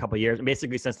go back a couple of years,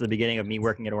 basically since the beginning of me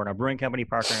working at Orono Brewing Company.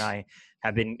 Parker and I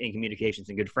have been in communications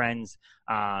and good friends.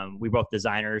 We both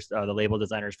designers, the label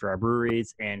designers for our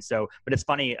breweries. And so, but it's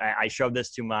funny, I showed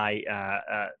this to my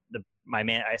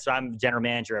man. So I'm general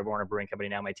manager of Orono Brewing Company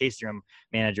now, my tasting room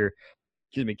manager,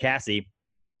 Cassie.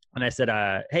 And I said,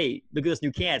 hey, look at this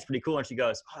new can. It's pretty cool. And she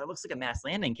goes, oh, it looks like a Mass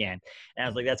Landing can. And I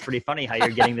was like, that's pretty funny how you're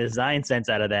getting the design sense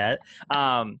out of that.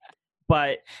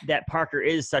 But that Parker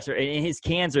is and his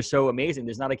cans are so amazing.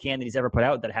 There's not a can that he's ever put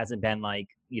out that hasn't been like,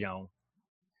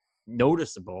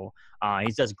 noticeable.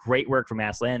 He does great work for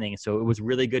Mass Landing. So it was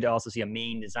really good to also see a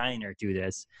Maine designer do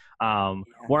this.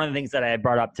 One of the things that I had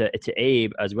brought up to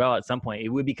Abe as well at some point, it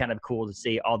would be kind of cool to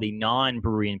see all the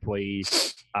non-brewery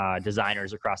employees,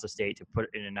 designers across the state, to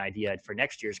put in an idea for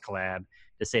next year's collab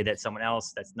to say that someone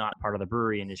else that's not part of the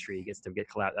brewery industry gets to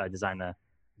design the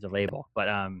label. But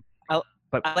I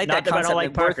like that concept. I don't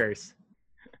like Parker's.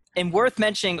 And worth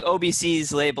mentioning,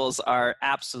 OBC's labels are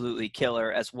absolutely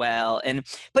killer as well.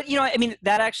 But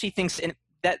that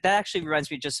actually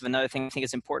reminds me just of another thing I think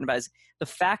is important about is the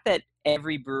fact that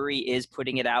every brewery is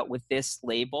putting it out with this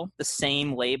label, the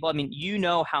same label. I mean,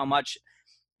 how much,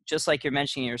 just like you're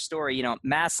mentioning in your story,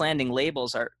 Mass Landing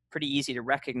labels are pretty easy to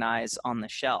recognize on the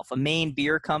shelf. A Maine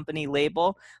Beer Company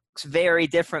label looks very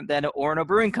different than an Orono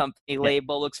Brewing Company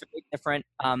label, looks very different.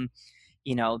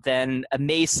 Then a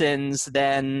Mason's,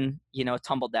 then,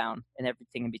 Tumble Down, and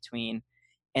everything in between.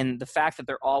 And the fact that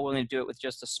they're all willing to do it with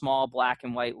just a small black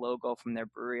and white logo from their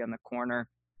brewery on the corner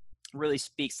really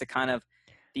speaks to kind of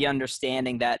the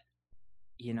understanding that,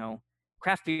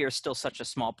 craft beer is still such a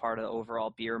small part of the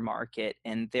overall beer market.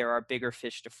 And there are bigger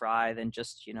fish to fry than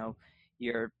just,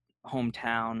 your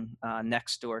hometown,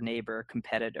 next door neighbor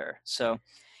competitor. So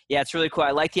yeah, it's really cool.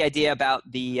 I like the idea about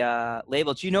the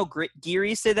label. Do you know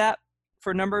Geary's did that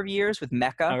for a number of years with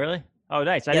Mecca? Oh, really? Oh,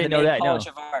 nice. I didn't know that. College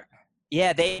of Art.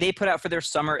 Yeah, they put out for their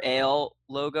summer ale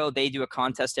logo. They do a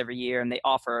contest every year, and they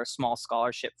offer a small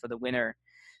scholarship for the winner.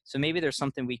 So maybe there's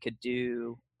something we could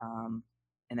do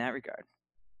in that regard.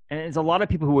 And there's a lot of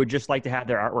people who would just like to have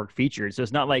their artwork featured. So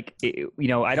it's not like,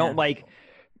 I don't like,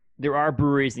 there are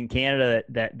breweries in Canada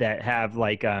that have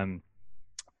like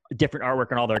different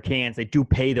artwork on all their cans. They do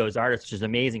pay those artists, which is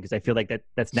amazing because I feel like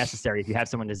that's necessary. If you have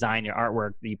someone design your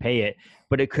artwork, you pay it.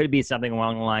 But it could be something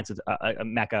along the lines of a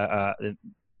Mecca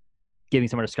giving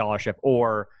someone a scholarship,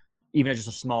 or even just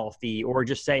a small fee, or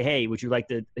just say, hey, would you like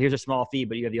here's a small fee,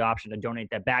 but you have the option to donate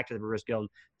that back to the Brewers Guild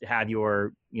to have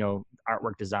your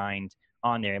artwork designed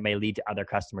on there. It may lead to other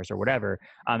customers or whatever.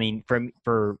 I mean,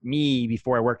 for me,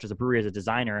 before I worked as a brewery as a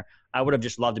designer, I would have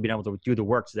just loved to be able to do the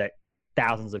work so that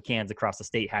thousands of cans across the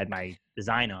state had my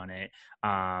design on it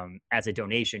as a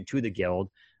donation to the guild.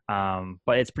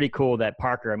 But it's pretty cool that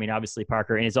Parker, obviously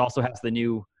Parker, and it also has the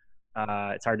new,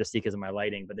 it's hard to see because of my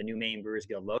lighting, but the new Maine Brewers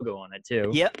Guild logo on it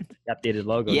too. Yep. The updated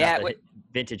logo. Yeah. Not the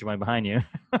vintage one behind you.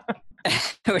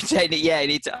 Which I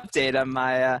need to update on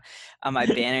my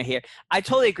banner here. I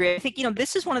totally agree. I think,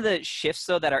 this is one of the shifts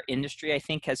though that our industry, I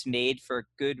think, has made for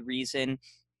good reason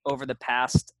over the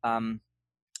past,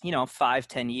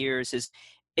 5-10 years. Is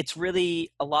it's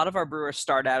really, a lot of our brewers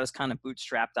start out as kind of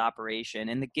bootstrapped operation.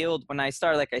 And the guild, when I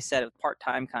started, like I said, a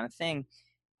part-time kind of thing,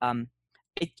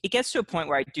 it gets to a point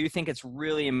where I do think it's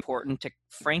really important to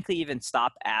frankly even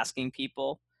stop asking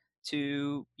people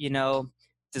to,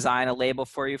 design a label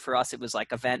for you. For us, it was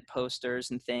like event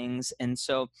posters and things. And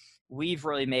so we've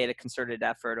really made a concerted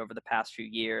effort over the past few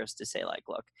years to say, like,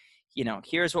 look,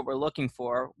 here's what we're looking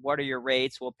for. What are your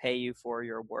rates? We'll pay you for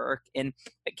your work. And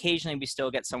occasionally we still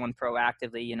get someone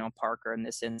proactively, Parker in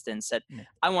this instance said,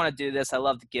 I want to do this. I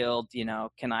love the guild.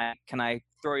 Can I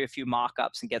throw you a few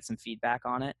mock-ups and get some feedback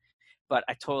on it? But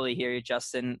I totally hear you,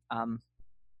 Justin.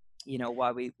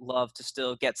 Why we love to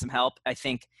still get some help. I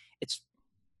think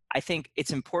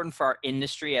it's important for our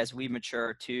industry as we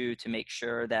mature to make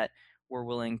sure that we're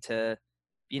willing to,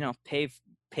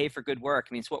 pay for good work.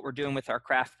 I mean, it's what we're doing with our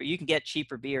craft, but you can get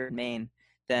cheaper beer in Maine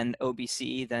than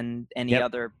OBC, than any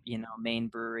other, Maine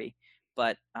brewery.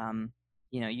 But,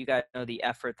 you guys know the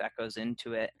effort that goes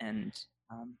into it. And,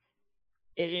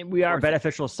 we are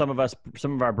beneficial. Some of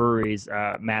our breweries,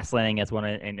 Mass Landing as one,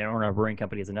 and Orono Brewing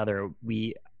Company is another.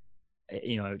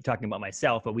 talking about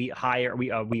myself, but we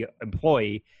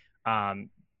employ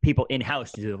people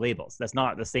in-house to do the labels. That's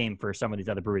not the same for some of these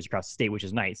other breweries across the state, which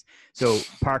is nice. So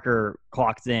Parker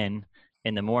clocks in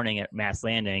the morning at Mass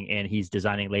Landing, and he's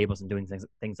designing labels and doing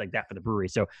things like that for the brewery.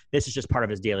 So this is just part of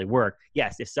his daily work.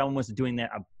 Yes, if someone was doing that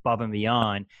above and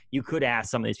beyond, you could ask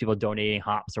some of these people donating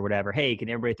hops or whatever, hey, can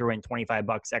everybody throw in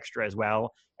 $25 extra as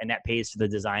well? And that pays to the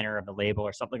designer of the label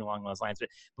or something along those lines. But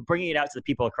bringing it out to the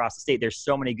people across the state, there's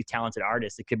so many good, talented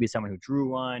artists. It could be someone who drew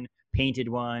one, painted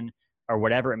one, or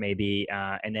whatever it may be,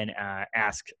 and then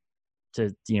ask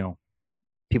to,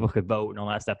 people could vote and all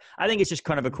that stuff. I think it's just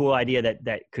kind of a cool idea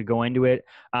that could go into it.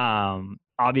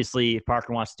 Obviously, if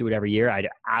Parker wants to do it every year, I'd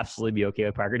absolutely be okay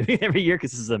with Parker doing it every year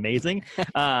because this is amazing.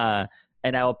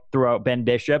 And I'll throw out Ben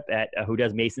Bishop who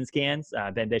does Mason's cans.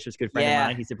 Ben Bishop's a good friend of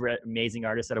mine. He's an amazing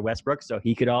artist out of Westbrook, so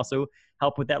he could also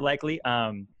help with that likely.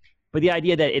 But the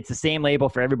idea that it's the same label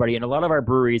for everybody, and a lot of our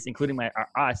breweries, including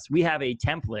us, we have a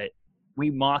template. We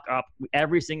mock up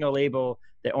every single label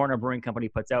that Orono Brewing Company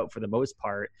puts out, for the most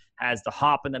part, has the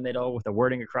hop in the middle with the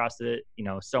wording across it,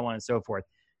 so on and so forth.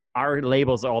 Our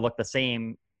labels all look the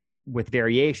same with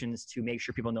variations to make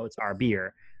sure people know it's our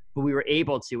beer. But we were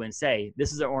able to and say,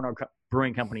 this is an Orono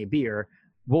Brewing Company beer.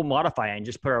 We'll modify it and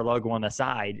just put our logo on the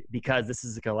side because this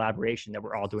is a collaboration that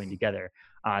we're all doing together.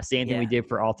 Same thing we did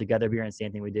for All Together beer, and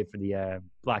same thing we did for the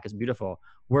Black is Beautiful.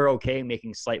 We're okay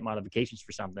making slight modifications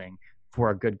for something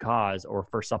for a good cause or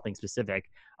for something specific.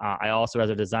 I also, as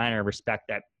a designer, respect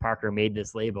that Parker made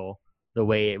this label the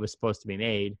way it was supposed to be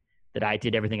made, that I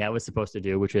did everything I was supposed to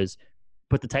do, which is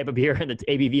put the type of beer and the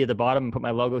ABV at the bottom and put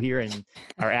my logo here and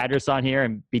our address on here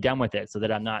and be done with it, so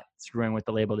that I'm not screwing with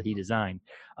the label that he designed.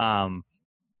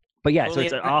 But yeah, so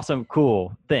it's an awesome,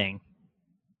 cool thing.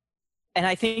 And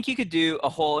I think you could do a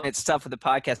whole, it's tough with the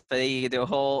podcast, but you could do a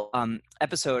whole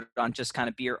episode on just kind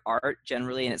of beer art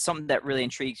generally. And it's something that really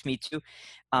intrigues me too.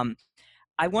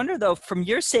 I wonder though, from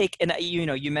your sake, and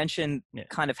you mentioned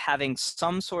kind of having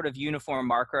some sort of uniform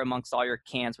marker amongst all your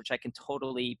cans, which I can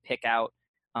totally pick out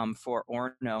for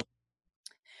Orono.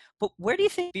 But where do you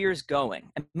think beer is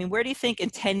going? I mean, where do you think in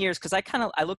 10 years? Because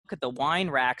I look at the wine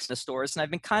racks in the stores, and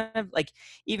I've been kind of like,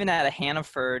 even at a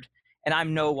Hannaford, and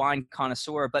I'm no wine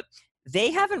connoisseur, but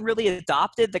they haven't really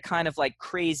adopted the kind of like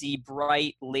crazy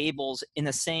bright labels in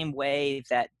the same way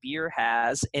that beer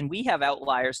has. And we have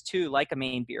outliers too, like a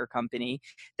Maine Beer Company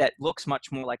that looks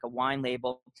much more like a wine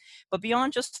label. But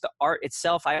beyond just the art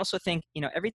itself, I also think,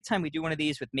 every time we do one of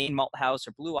these with Maine Malt House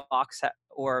or Blue Ox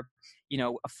or,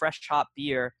 a fresh hop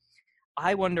beer,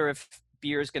 I wonder if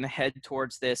beer is going to head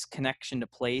towards this connection to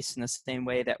place in the same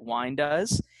way that wine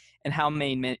does, and how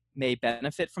Maine may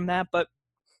benefit from that. But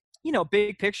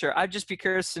big picture, I'd just be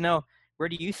curious to know, where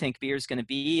do you think beer is going to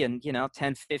be in,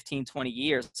 10, 15, 20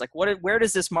 years? It's like, where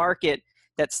does this market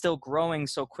that's still growing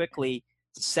so quickly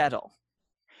settle?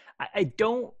 I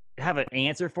don't have an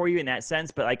answer for you in that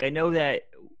sense, but like, I know that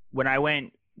when I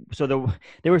went,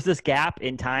 there was this gap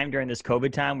in time during this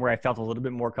COVID time where I felt a little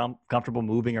bit more comfortable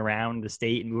moving around the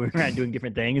state and moving around doing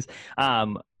different things.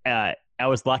 I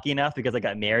was lucky enough because I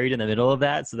got married in the middle of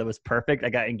that. So that was perfect.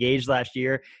 I got engaged last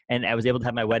year, and I was able to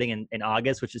have my wedding in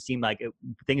August, which just seemed like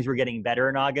things were getting better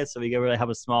in August. So we could really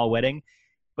have a small wedding.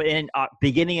 But in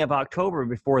beginning of October,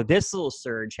 before this little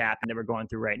surge happened that we're going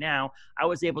through right now, I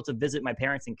was able to visit my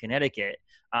parents in Connecticut.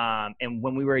 And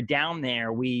when we were down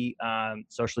there, we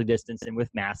socially distanced and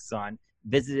with masks on,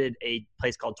 visited a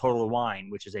place called Total Wine,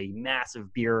 which is a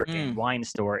massive beer and wine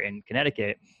store in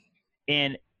Connecticut.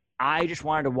 And I just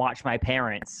wanted to watch my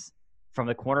parents from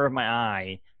the corner of my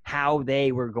eye, how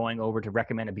they were going over to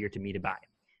recommend a beer to me to buy.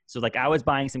 So like, I was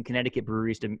buying some Connecticut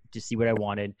breweries to see what I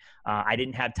wanted. I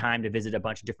didn't have time to visit a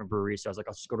bunch of different breweries. So I was like,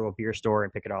 I'll just go to a beer store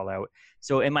and pick it all out.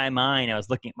 So in my mind, I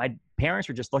was looking, my parents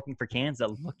were just looking for cans that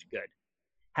looked good.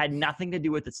 Had nothing to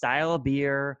do with the style of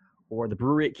beer or the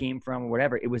brewery it came from or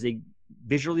whatever. It was a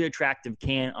visually attractive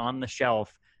can on the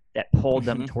shelf that pulled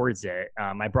them towards it.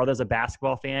 My brother's a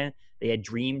basketball fan. They had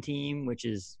Dream Team, which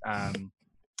is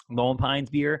Lone Pines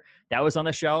beer. That was on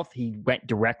the shelf. He went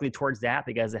directly towards that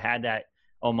because it had that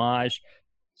homage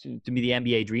to be the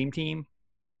NBA Dream Team.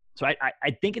 So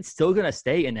I think it's still going to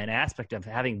stay in that aspect of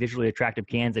having visually attractive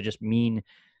cans that just mean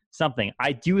something.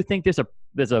 I do think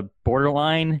there's a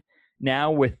borderline now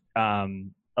with a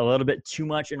little bit too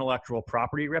much intellectual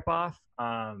property ripoff.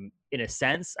 In a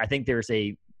sense, I think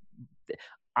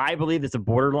I believe there's a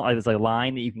borderline, there's a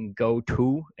line that you can go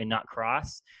to and not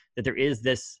cross, that there is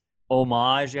this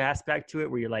homage aspect to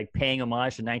it where you're like paying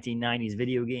homage to 1990s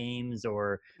video games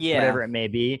or whatever it may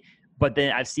be. But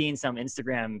then I've seen some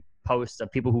Instagram posts of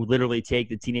people who literally take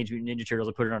the Teenage Mutant Ninja Turtles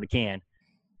and put it on a can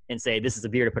and say, this is a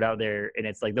beer to put out there. And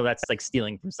it's like, no, that's like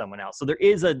stealing from someone else. So there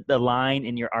is the line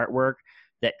in your artwork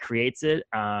that creates it.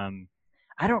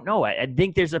 I don't know. I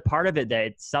think there's a part of it that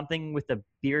it's something with the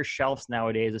beer shelves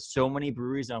nowadays. There's so many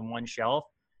breweries on one shelf.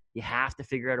 You have to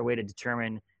figure out a way to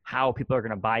determine how people are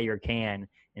going to buy your can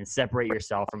and separate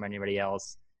yourself from anybody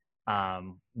else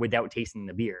without tasting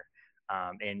the beer.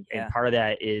 And part of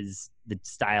that is the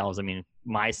styles. I mean,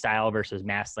 my style versus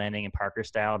Mass Landing and Parker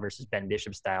style versus Ben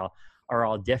Bishop style are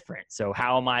all different. So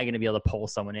how am I going to be able to pull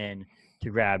someone in to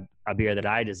grab a beer that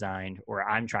I designed or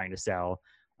I'm trying to sell?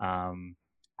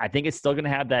 I think it's still going to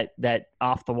have that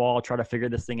off the wall, try to figure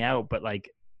this thing out. But like,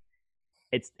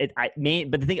 but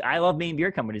the thing, I love Maine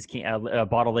beer companies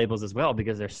bottle labels as well,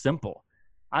 because they're simple.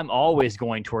 I'm always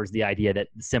going towards the idea that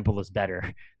simple is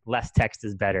better, less text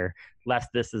is better, less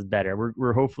this is better.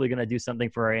 We're hopefully going to do something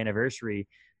for our anniversary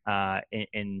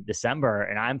in December,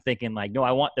 and I'm thinking like, no,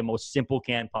 I want the most simple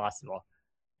can possible.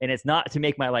 And it's not to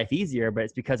make my life easier, but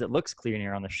it's because it looks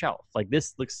cleaner on the shelf. Like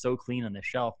this looks so clean on the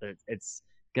shelf that it's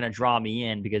going to draw me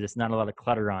in because it's not a lot of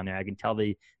clutter on there. I can tell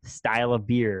the style of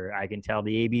beer. I can tell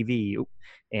the ABV.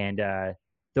 And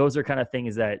those are kind of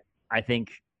things that I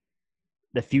think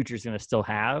the future is going to still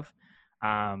have.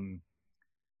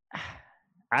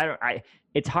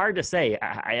 It's hard to say.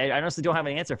 I honestly don't have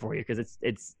an answer for you, because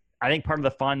I think part of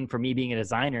the fun for me being a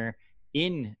designer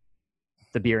in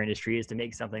the beer industry is to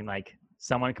make something like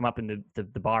someone come up in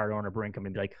the bar or a brewing company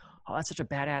and be like, oh, that's such a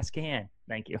badass can.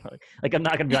 Thank you. Like, I'm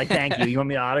not going to be like, thank you. You want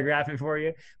me to autograph it for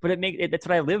you? But that's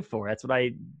what I live for. That's what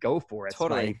I go for. That's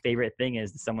totally. My favorite thing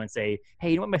is someone say, hey,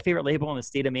 you know what my favorite label in the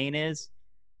state of Maine is?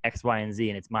 X, Y, and Z,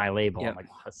 and it's my label. Yep. I'm like,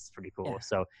 oh, that's pretty cool. Yeah.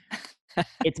 So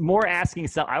it's more asking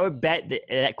I would bet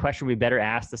that question would be better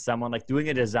asked to someone like doing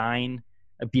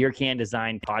a beer can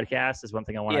design podcast is one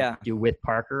thing I want to do with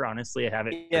Parker. Honestly, I have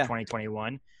it for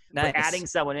 2021. Nice. But adding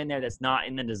someone in there that's not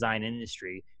in the design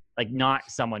industry, like not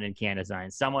someone in can design,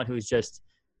 someone who's just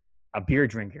a beer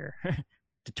drinker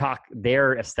to talk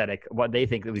their aesthetic, what they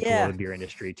think would be cool in the beer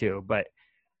industry too.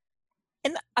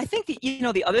 And I think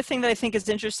the other thing that I think is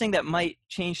interesting that might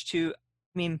change too,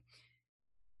 I mean,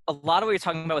 a lot of what you're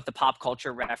talking about with the pop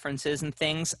culture references and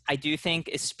things, I do think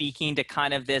is speaking to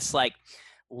kind of this like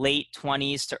late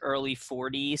 20s to early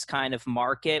 40s kind of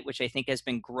market, which I think has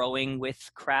been growing with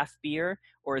craft beer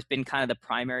or has been kind of the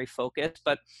primary focus.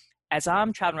 But as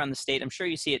I'm traveling around the state, I'm sure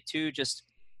you see it too, just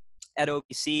at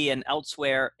OBC and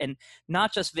elsewhere, and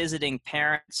not just visiting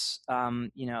parents,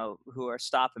 who are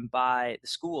stopping by the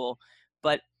school,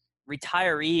 but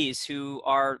retirees who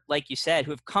are, like you said,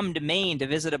 who have come to Maine to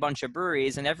visit a bunch of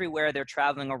breweries, and everywhere they're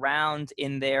traveling around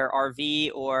in their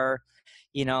RV or,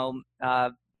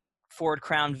 Ford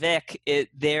Crown Vic,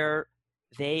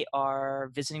 they are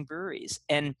visiting breweries.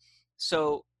 And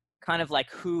so kind of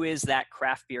like who is that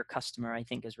craft beer customer, I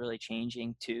think is really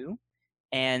changing too.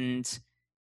 And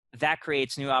that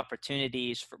creates new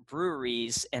opportunities for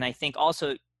breweries. And I think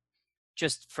also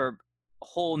just for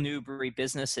whole new brewery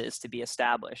businesses to be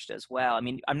established as well. I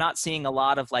mean, I'm not seeing a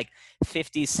lot of like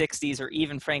 50s, 60s, or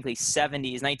even frankly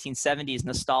 70s, 1970s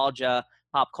nostalgia,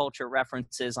 pop culture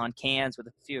references on cans with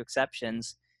a few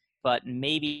exceptions. But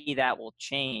maybe that will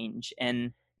change.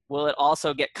 And will it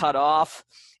also get cut off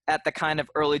at the kind of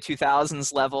early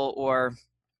 2000s level, or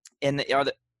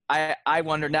I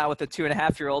wonder now with the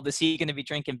 2.5-year-old, is he going to be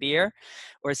drinking beer,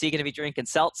 or is he going to be drinking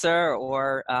seltzer,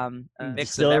 or a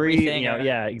mix of everything?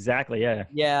 Yeah, exactly. Yeah.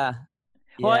 Yeah.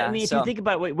 Well, I mean, if you think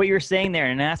about what you're saying there,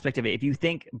 in an aspect of it, if you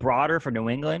think broader for New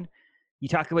England, you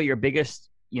talk about your biggest,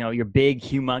 your big,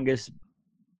 humongous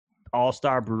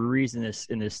all-star breweries in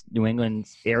this New England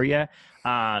area.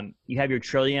 You have your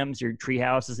Trilliums, your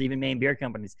Treehouses, even Maine beer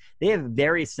companies. They have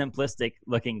very simplistic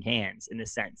looking cans in a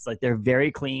sense. Like they're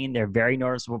very clean, they're very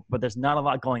noticeable, but there's not a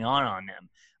lot going on them.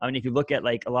 I mean, if you look at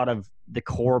like a lot of the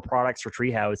core products for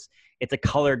Treehouse, it's a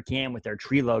colored can with their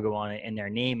tree logo on it and their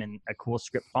name in a cool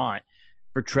script font.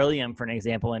 For Trillium, for an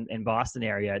example, in Boston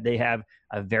area, they have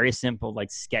a very simple,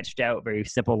 like sketched out, very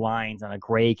simple lines on a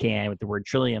gray can with the word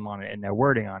Trillium on it and their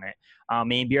wording on it.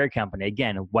 Maine Beer Company,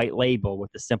 again, a white label with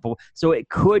the simple. So it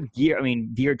could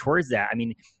veer towards that. I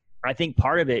mean, I think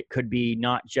part of it could be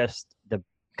not just the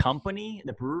company,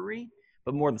 the brewery,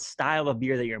 but more the style of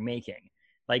beer that you're making.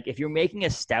 Like if you're making a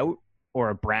stout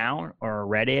or a brown or a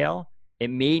red ale, it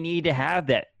may need to have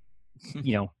that,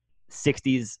 60s,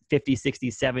 50s,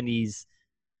 60s, 70s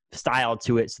style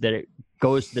to it so that it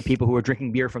goes to the people who are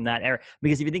drinking beer from that era.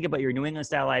 Because if you think about your New England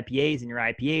style IPAs, and your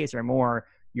IPAs are more,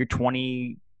 you're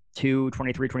 22,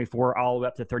 23, 24, all the way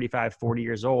up to 35, 40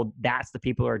 years old. That's the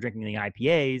people who are drinking the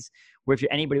IPAs. Where if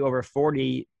you're anybody over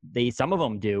 40, some of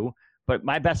them do. But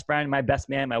my best friend, my best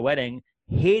man at my wedding,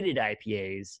 hated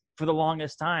IPAs for the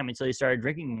longest time until he started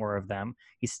drinking more of them.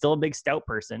 He's still a big stout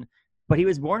person, but he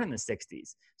was born in the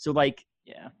 60s. So like,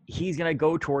 Yeah. he's going to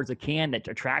go towards a can that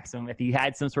attracts him if he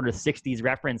had some sort of 60s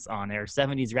reference on it or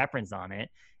 70s reference on it.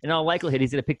 In all likelihood,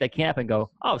 he's going to pick that can up and go,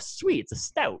 oh, sweet, it's a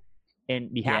stout,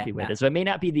 and be happy with it. So it may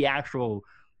not be the actual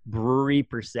brewery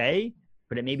per se,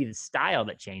 but it may be the style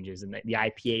that changes, and the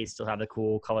IPAs still have the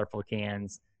cool, colorful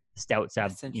cans. Stouts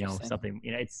have, something,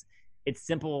 it's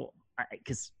simple.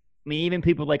 Because I mean, even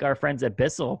people like our friends at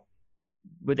Bissell,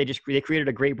 but they created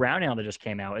a great brown ale that just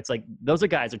came out. It's like, those are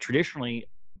guys are traditionally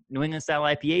New England style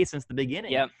IPA since the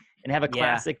beginning, and have a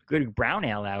classic good brown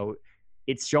ale out.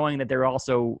 It's showing that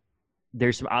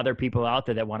there's some other people out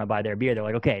there that want to buy their beer. They're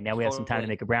like, okay, now we have some time to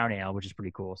make a brown ale, which is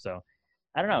pretty cool. So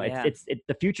I don't know. It's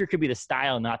the future could be the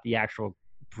style, not the actual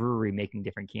brewery making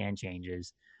different can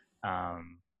changes.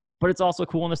 But it's also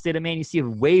cool in the state of Maine. You see a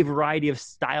wide variety of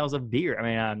styles of beer.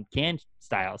 I mean, can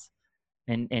styles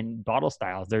and bottle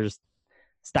styles. There's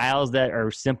styles that are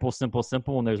simple,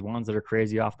 and there's ones that are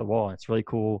crazy off the wall. And it's really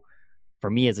cool for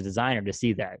me as a designer to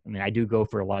see that. I mean, I do go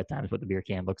for a lot of times what the beer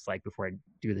can looks like before I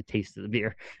do the taste of the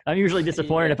beer. I'm usually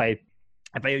disappointed if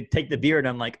I take the beer and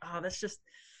I'm like, oh,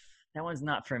 that one's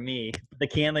not for me. But the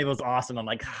can label's awesome. I'm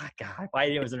like, oh, God,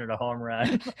 why wasn't it a home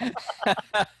run?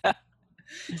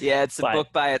 Yeah, it's a book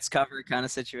by its cover kind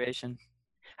of situation.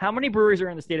 How many breweries are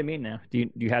in the state of Maine now? Do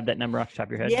you have that number off the top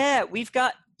of your head? Yeah, we've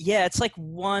got, it's like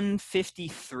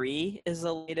 153 is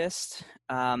the latest.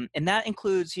 And that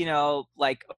includes,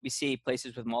 like we see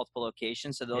places with multiple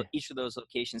locations. So each of those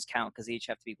locations count because they each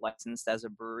have to be licensed as a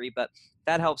brewery. But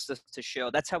that helps us to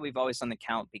show, that's how we've always done the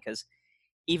count, because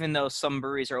even though some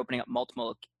breweries are opening up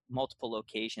multiple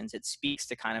locations, it speaks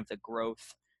to kind of the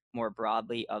growth more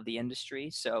broadly of the industry.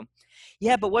 So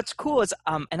but what's cool is,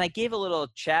 and I gave a little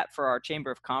chat for our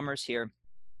Chamber of Commerce here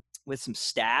with some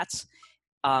stats.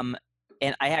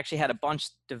 And I actually had a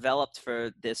bunch developed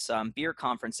for this beer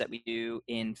conference that we do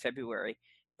in February,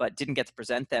 but didn't get to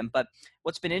present them. But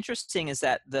what's been interesting is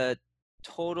that the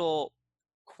total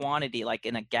quantity, like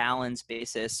in a gallons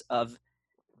basis of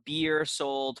beer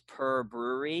sold per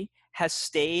brewery, has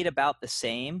stayed about the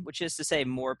same, which is to say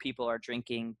more people are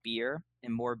drinking beer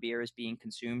and more beer is being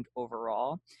consumed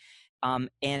overall.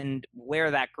 And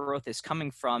where that growth is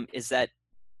coming from is that,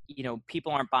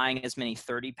 people aren't buying as many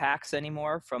 30 packs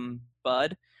anymore from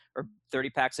Bud or 30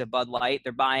 packs of Bud Light.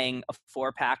 They're buying a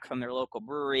 4-pack from their local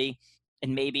brewery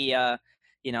and maybe a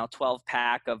 12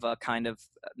 pack of a kind of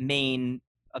Maine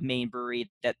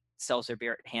brewery that sells their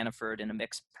beer at Hannaford in a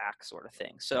mixed pack sort of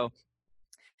thing. So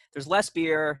there's less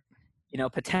beer,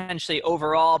 potentially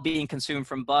overall being consumed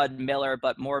from Bud, Miller,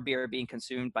 but more beer being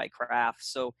consumed by craft.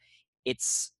 So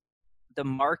the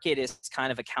market is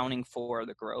kind of accounting for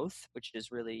the growth, which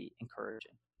is really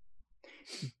encouraging.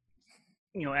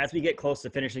 As we get close to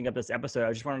finishing up this episode,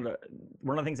 I just one of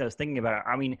the things I was thinking about,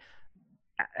 I mean,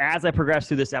 as I progressed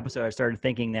through this episode, I started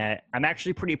thinking that I'm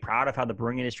actually pretty proud of how the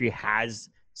brewing industry has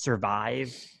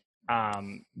survived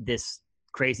this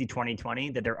crazy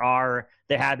 2020, that there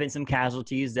have been some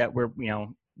casualties that we're,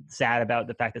 sad about,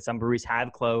 the fact that some breweries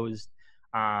have closed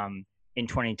in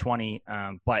 2020.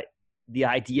 But the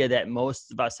idea that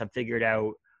most of us have figured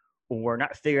out, or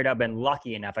not figured out, been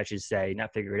lucky enough, I should say,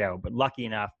 not figured out, but lucky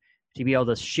enough to be able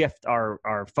to shift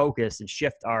our focus and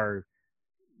shift our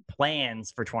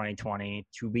plans for 2020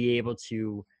 to be able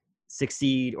to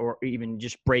succeed or even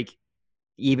just break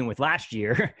even with last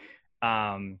year,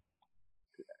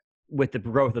 with the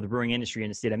growth of the brewing industry in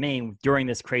the state of Maine during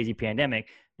this crazy pandemic.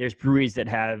 There's breweries that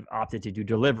have opted to do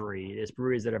delivery. There's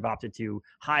breweries that have opted to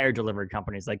hire delivery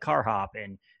companies like Car Hop,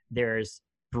 and there's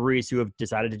breweries who have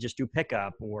decided to just do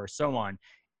pickup or so on.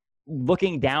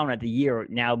 Looking down at the year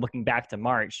now, looking back to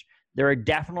March, there are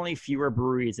definitely fewer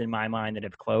breweries in my mind that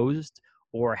have closed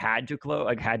or had to close,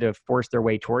 like had to force their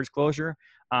way towards closure,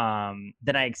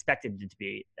 than I expected it to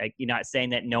be. Like, you're not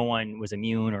saying that no one was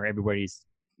immune or everybody's,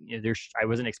 I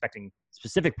wasn't expecting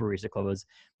specific breweries to close,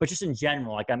 but just in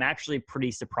general, like, I'm actually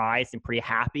pretty surprised and pretty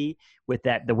happy with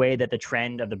that, the way that the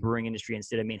trend of the brewing industry in the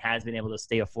state of Maine has been able to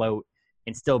stay afloat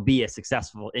and still be a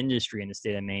successful industry in the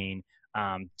state of Maine,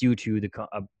 due to the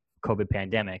COVID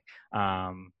pandemic.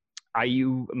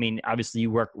 Obviously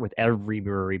you work with every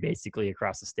brewery basically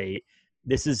across the state.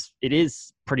 It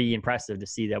is pretty impressive to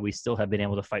see that we still have been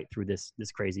able to fight through this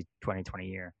crazy 2020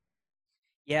 year.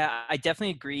 Yeah, I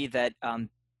definitely agree that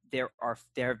there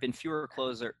have been fewer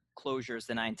closures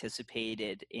than I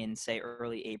anticipated in, say,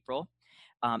 early April.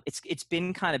 It's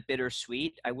been kind of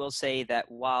bittersweet. I will say that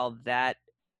while that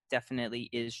definitely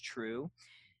is true,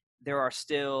 there are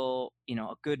still,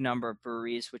 a good number of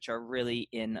breweries which are really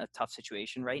in a tough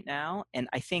situation right now. And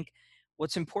I think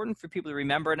what's important for people to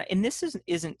remember, and this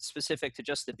isn't specific to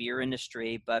just the beer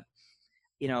industry, but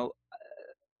you know,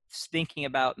 thinking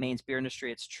about Maine's beer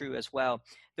industry, it's true as well.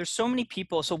 There's so many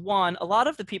people. So one, a lot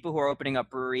of the people who are opening up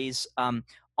breweries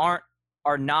are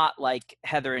not like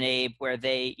Heather and Abe, where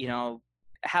they,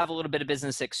 have a little bit of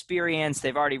business experience.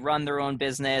 They've already run their own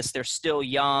business. They're still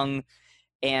young,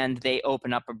 and they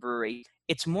open up a brewery.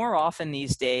 It's more often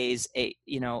these days a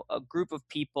group of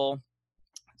people,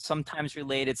 sometimes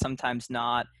related, sometimes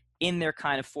not, in their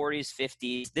kind of 40s,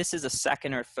 50s. This is a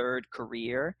second or third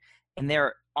career, and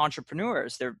they're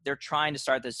entrepreneurs. They're trying to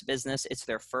start this business. It's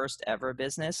their first ever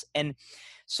business. And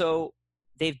so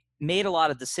they've made a lot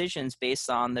of decisions based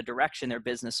on the direction their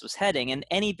business was heading. And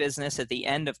any business at the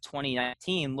end of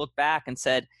 2019 looked back and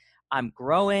said, I'm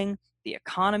growing, the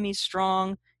economy's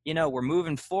strong, we're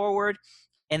moving forward.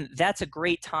 And that's a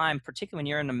great time, particularly when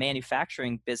you're in a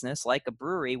manufacturing business like a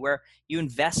brewery, where you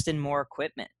invest in more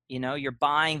equipment. You're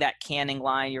buying that canning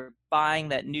line, you're buying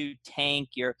that new tank,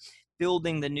 you're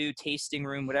building the new tasting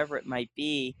room, whatever it might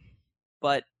be.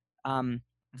 But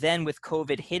then with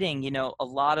COVID hitting,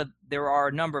 there are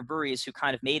a number of breweries who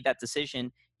kind of made that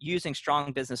decision using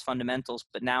strong business fundamentals,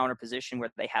 but now in a position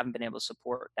where they haven't been able to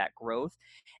support that growth.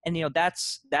 And,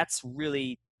 that's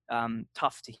really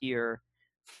tough to hear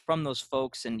from those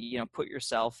folks, and, put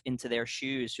yourself into their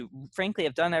shoes, who frankly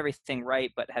have done everything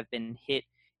right, but have been hit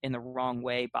in the wrong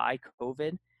way by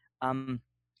COVID.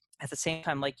 At the same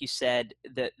time, like you said,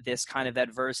 that this kind of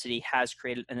adversity has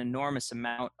created an enormous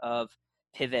amount of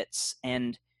pivots.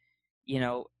 And,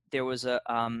 there was a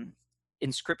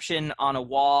inscription on a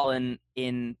wall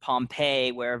in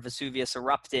Pompeii where Vesuvius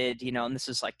erupted, and this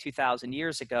is like 2,000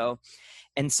 years ago.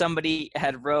 And somebody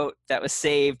had wrote that was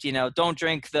saved, don't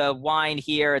drink the wine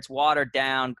here, it's watered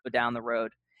down, go down the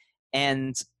road.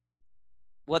 And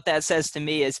what that says to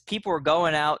me is people were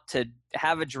going out to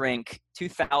have a drink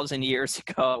 2,000 years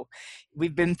ago.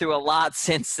 We've been through a lot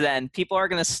since then. People are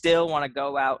going to still want to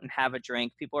go out and have a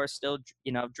drink. People are still,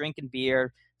 drinking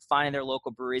beer, finding their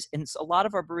local breweries. And a lot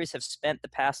of our breweries have spent the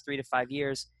past 3 to 5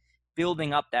 years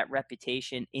building up that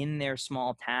reputation in their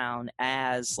small town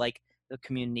as like the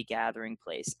community gathering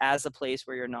place, as a place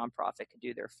where your nonprofit can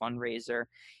do their fundraiser,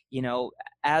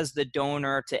 as the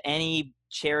donor to any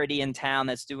charity in town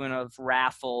that's doing a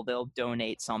raffle, they'll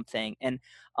donate something. And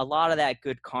a lot of that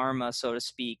good karma, so to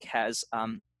speak, has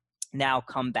now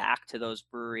come back to those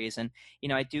breweries. And,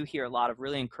 I do hear a lot of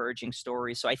really encouraging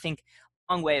stories. So I think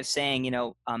a long way of saying,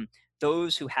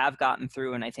 those who have gotten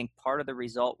through, and I think part of the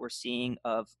result we're seeing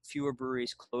of fewer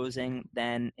breweries closing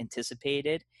than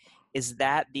anticipated is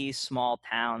that these small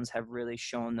towns have really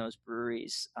shown those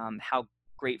breweries how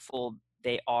grateful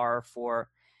they are for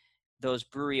those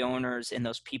brewery owners and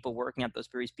those people working at those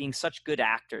breweries being such good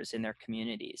actors in their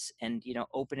communities, and,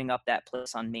 opening up that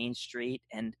place on Main Street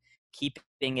and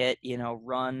keeping it,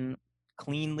 run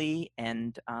cleanly,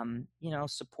 and,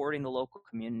 supporting the local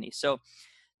community. So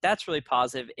that's really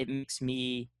positive. It makes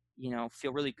me,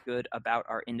 feel really good about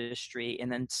our industry,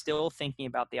 and then still thinking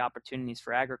about the opportunities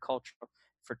for agriculture,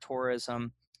 for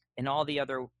tourism, and all the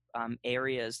other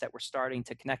areas that we're starting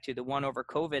to connect to. The one over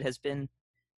COVID has been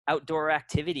outdoor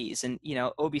activities. And,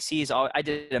 I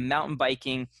did a mountain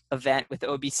biking event with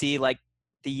OBC like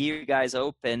the year you guys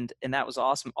opened, and that was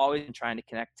awesome. Always been trying to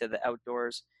connect to the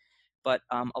outdoors. But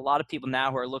a lot of people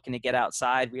now who are looking to get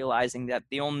outside, realizing that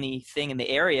the only thing in the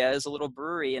area is a little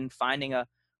brewery, and finding a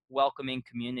welcoming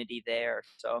community there.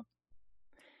 So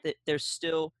there's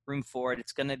still room for it.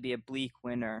 It's going to be a bleak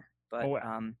winter, but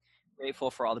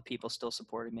grateful for all the people still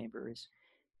supporting Maine Breweries.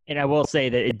 And I will say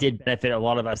that it did benefit a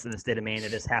lot of us in the state of Maine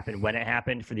that this happened when it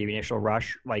happened, for the initial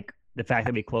rush. Like the fact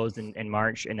that we closed in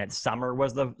March, and that summer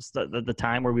was the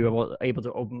time where we were able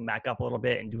to open back up a little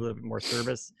bit and do a little bit more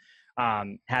service.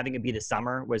 Having it be the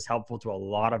summer was helpful to a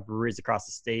lot of breweries across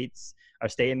the state.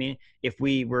 I mean, if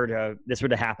this were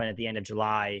to happen at the end of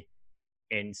July,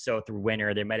 and so through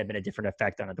winter, there might have been a different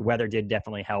effect on it. The weather did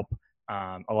definitely help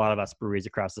a lot of us breweries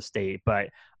across the state. But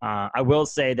I will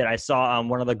say that I saw on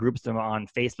one of the groups on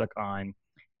Facebook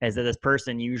is that this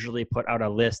person usually put out a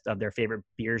list of their favorite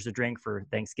beers to drink for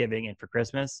Thanksgiving and for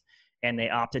Christmas. And they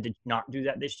opted to not do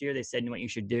that this year. They said, what you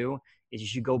should do is you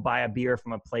should go buy a beer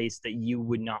from a place that you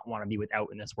would not want to be without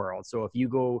in this world. So if you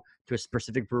go to a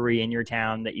specific brewery in your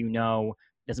town that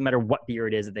doesn't matter what beer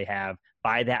it is that they have,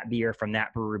 buy that beer from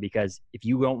that brewery, because if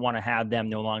you don't want to have them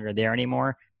no longer there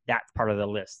anymore, that's part of the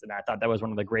list. And I thought that was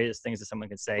one of the greatest things that someone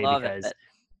could say, because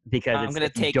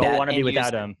if you don't want to be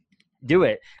without them, do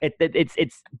it.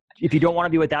 It's if you don't want to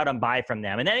be without them, buy from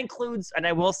them. And that includes, and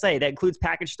I will say, that includes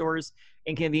package stores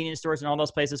and convenience stores and all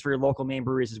those places for your local Maine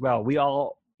breweries as well. We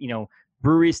all,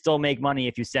 breweries still make money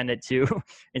if you send it to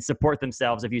and support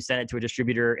themselves if you send it to a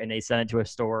distributor and they send it to a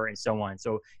store and so on.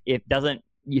 So if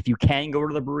you can go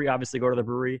to the brewery, obviously go to the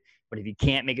brewery. But if you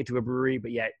can't make it to a brewery,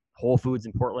 but yet Whole Foods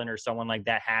in Portland or someone like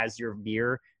that has your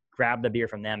beer, grab the beer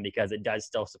from them, because it does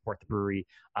still support the brewery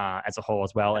as a whole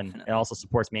as well. And it also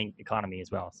supports Maine economy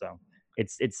as well. So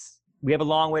we have a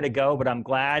long way to go, but I'm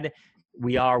glad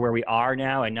we are where we are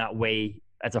now and not way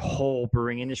as a whole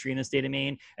brewing industry in the state of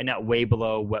Maine and not way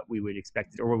below what we would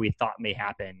expect or what we thought may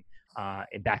happen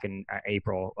back in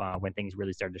April when things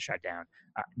really started to shut down.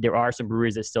 There are some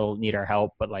breweries that still need our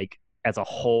help, but like as a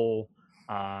whole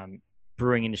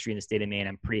brewing industry in the state of Maine,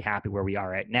 I'm pretty happy where we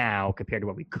are at now compared to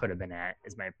what we could have been at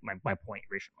is my point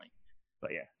originally.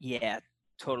 But yeah. Yeah,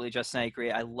 totally, Justin. I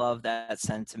agree. I love that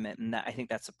sentiment. And I think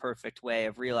that's a perfect way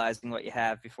of realizing what you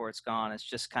have before it's gone. It's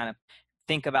just kind of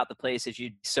think about the places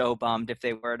you'd be so bummed if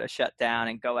they were to shut down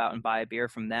and go out and buy a beer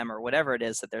from them or whatever it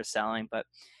is that they're selling. But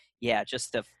yeah,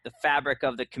 just the fabric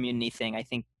of the community thing. I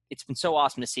think it's been so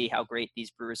awesome to see how great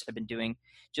these brewers have been doing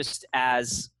just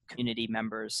as community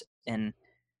members. And,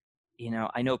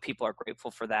 I know people are grateful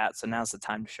for that. So now's the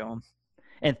time to show them.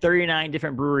 And 39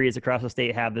 different breweries across the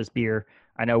state have this beer.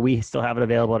 I know we still have it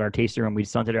available at our tasting room. We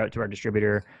sent it out to our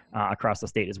distributor across the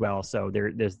state as well. So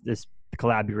there's this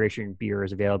collaboration beer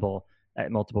is available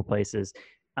at multiple places.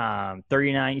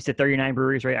 39, you said 39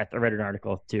 breweries, right? I read an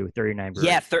article too, 39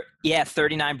 breweries. Yeah,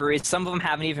 39 breweries. Some of them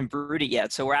haven't even brewed it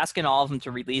yet. So we're asking all of them to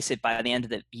release it by the end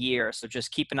of the year. So just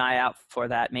keep an eye out for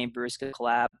that Maine Brewers Guild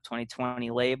Collab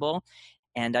 2020 label.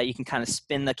 And you can kind of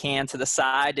spin the can to the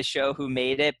side to show who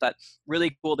made it, but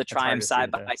really cool to try them side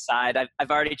by side.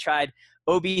 I've already tried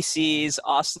OBC's,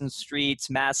 Austin Street's,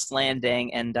 Mass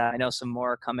Landing, and I know some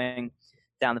more are coming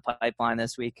down the pipeline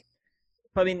this week.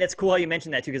 I mean, that's cool how you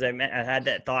mentioned that too, because I had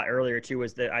that thought earlier too,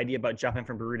 was the idea about jumping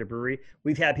from brewery to brewery.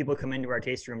 We've had people come into our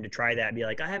tasting room to try that and be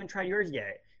like, I haven't tried yours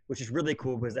yet, which is really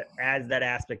cool because it adds that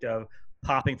aspect of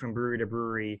popping from brewery to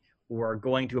brewery or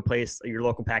going to a place, your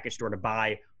local package store, to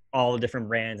buy all the different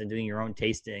brands and doing your own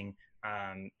tasting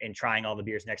and trying all the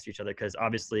beers next to each other. Because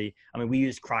obviously, I mean, we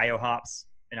use cryo hops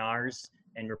in ours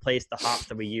and replace the hops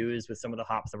that we use with some of the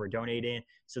hops that we're donating.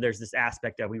 So there's this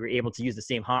aspect of we were able to use the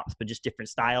same hops, but just different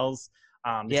styles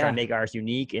to try and make ours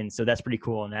unique. And so that's pretty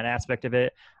cool in that aspect of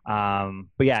it.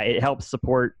 But yeah, it helps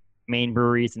support Maine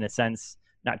breweries in a sense,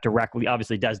 not directly,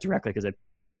 obviously it does directly because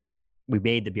we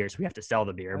made the beer, so we have to sell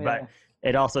the beer, but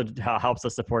it also helps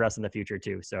us support us in the future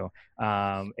too. So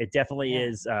it definitely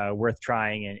is worth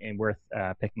trying and worth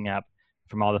picking up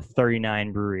from all the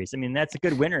 39 breweries. I mean, that's a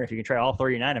good winner if you can try all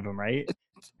 39 of them, right?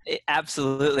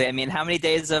 Absolutely. I mean, how many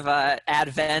days of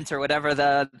Advent or whatever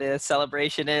the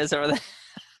celebration is, or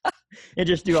and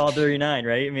just do all 39,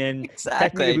 right? I mean,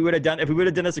 exactly. If we would have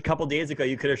done this a couple days ago,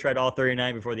 you could have tried all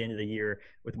 39 before the end of the year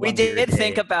with one. We did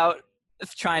think about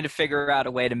trying to figure out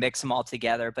a way to mix them all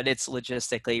together, but it's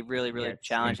logistically really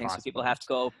challenging. So people have to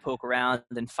go poke around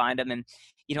and find them. And,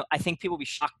 I think people will be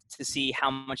shocked to see how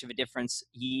much of a difference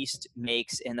yeast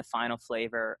makes in the final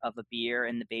flavor of a beer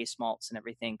and the base malts and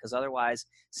everything. Because otherwise,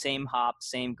 same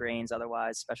hops, same grains,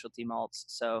 otherwise specialty malts.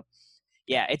 So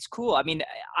yeah, it's cool. I mean,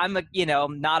 I'm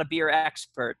not a beer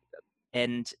expert,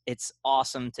 and it's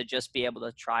awesome to just be able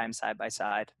to try them side by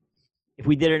side. If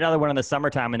we did another one in the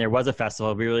summertime and there was a festival,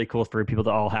 it'd be really cool for people to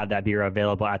all have that beer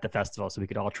available at the festival so we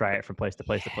could all try it from place to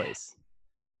place to place.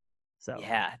 So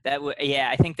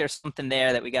I think there's something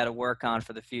there that we got to work on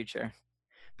for the future.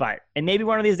 And maybe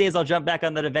one of these days I'll jump back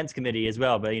on that events committee as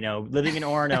well. But, living in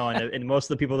Orono and most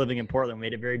of the people living in Portland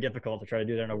made it very difficult to try to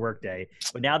do it on a work day.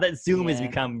 But now that Zoom has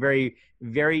become very,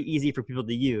 very easy for people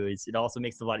to use, it also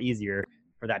makes it a lot easier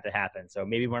for that to happen. So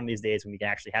maybe one of these days when we can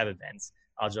actually have events,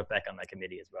 I'll jump back on that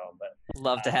committee as well. But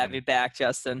love to have you back,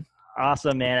 Justin.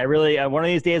 Awesome, man. I really, one of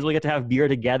these days we'll get to have beer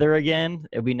together again.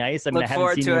 It'd be nice. I mean, I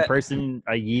haven't seen you in person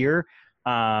a year.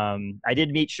 I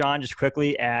did meet Sean just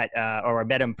quickly or I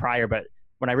met him prior, but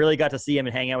when I really got to see him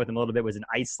and hang out with him a little bit was in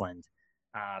Iceland.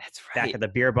 That's right. Back at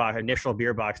the initial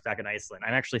beer box back in Iceland.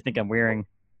 I actually think I'm wearing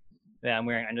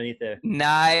underneath the.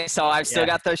 Nice. So I've still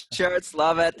got those shirts.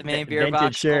 Love it. The Maine Beer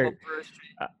Box shirt.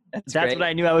 That's when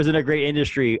I knew I was in a great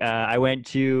industry. I went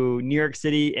to New York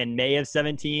City in May of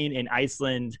 17 and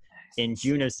Iceland in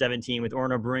June of 17 with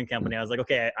Orono Brewing Company. I was like,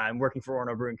 okay, I'm working for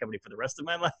Orono Brewing Company for the rest of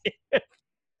my life.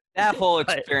 That whole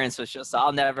experience was just,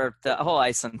 the whole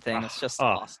Iceland thing was just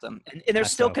awesome. And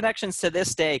there's still connections to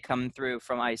this day coming through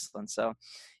from Iceland. So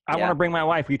I want to bring my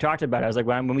wife. We talked about it. I was like,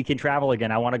 when we can travel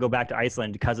again, I want to go back to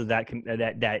Iceland because of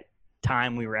that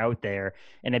time we were out there.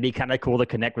 And it'd be kind of cool to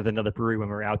connect with another brewery when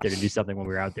we were out there to do something when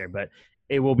we were out there. But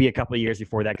it will be a couple of years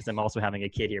before that because I'm also having a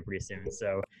kid here pretty soon.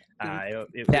 So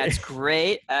that's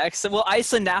great. Excellent. Well,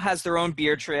 Iceland now has their own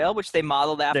beer trail, which they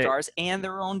modeled after ours, and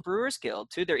their own Brewers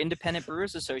Guild too. Their Independent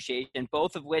Brewers Association,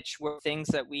 both of which were things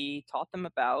that we taught them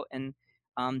about, and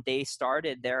they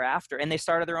started thereafter, and they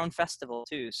started their own festival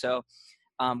too. So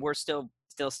we're still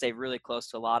stay really close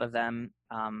to a lot of them.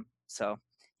 So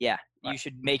yeah, you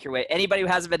should make your way. Anybody who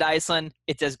hasn't been to Iceland,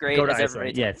 it's as great as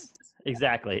everybody. Yes,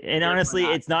 exactly. And honestly,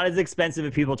 it's not as expensive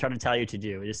as people try to tell you to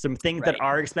do. There's some things that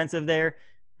are expensive there,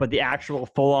 but the actual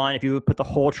full on, if you put the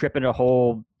whole trip in a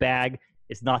whole bag,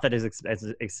 it's not that as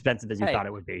expensive as you thought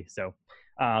it would be. So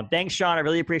thanks, Sean. I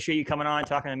really appreciate you coming on,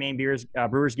 talking to Maine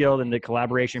Brewers Guild and the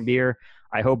collaboration beer.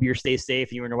 I hope you stay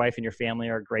safe. You and your wife and your family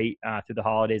are great through the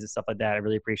holidays and stuff like that. I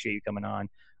really appreciate you coming on.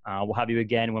 We'll have you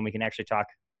again when we can actually talk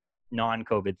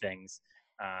non-COVID things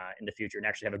in the future and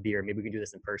actually have a beer. Maybe we can do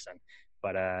this in person.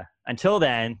 But until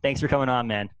then, thanks for coming on,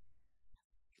 man.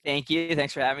 Thank you.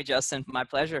 Thanks for having me, Justin. My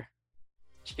pleasure.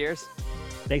 Cheers.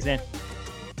 Thanks, man.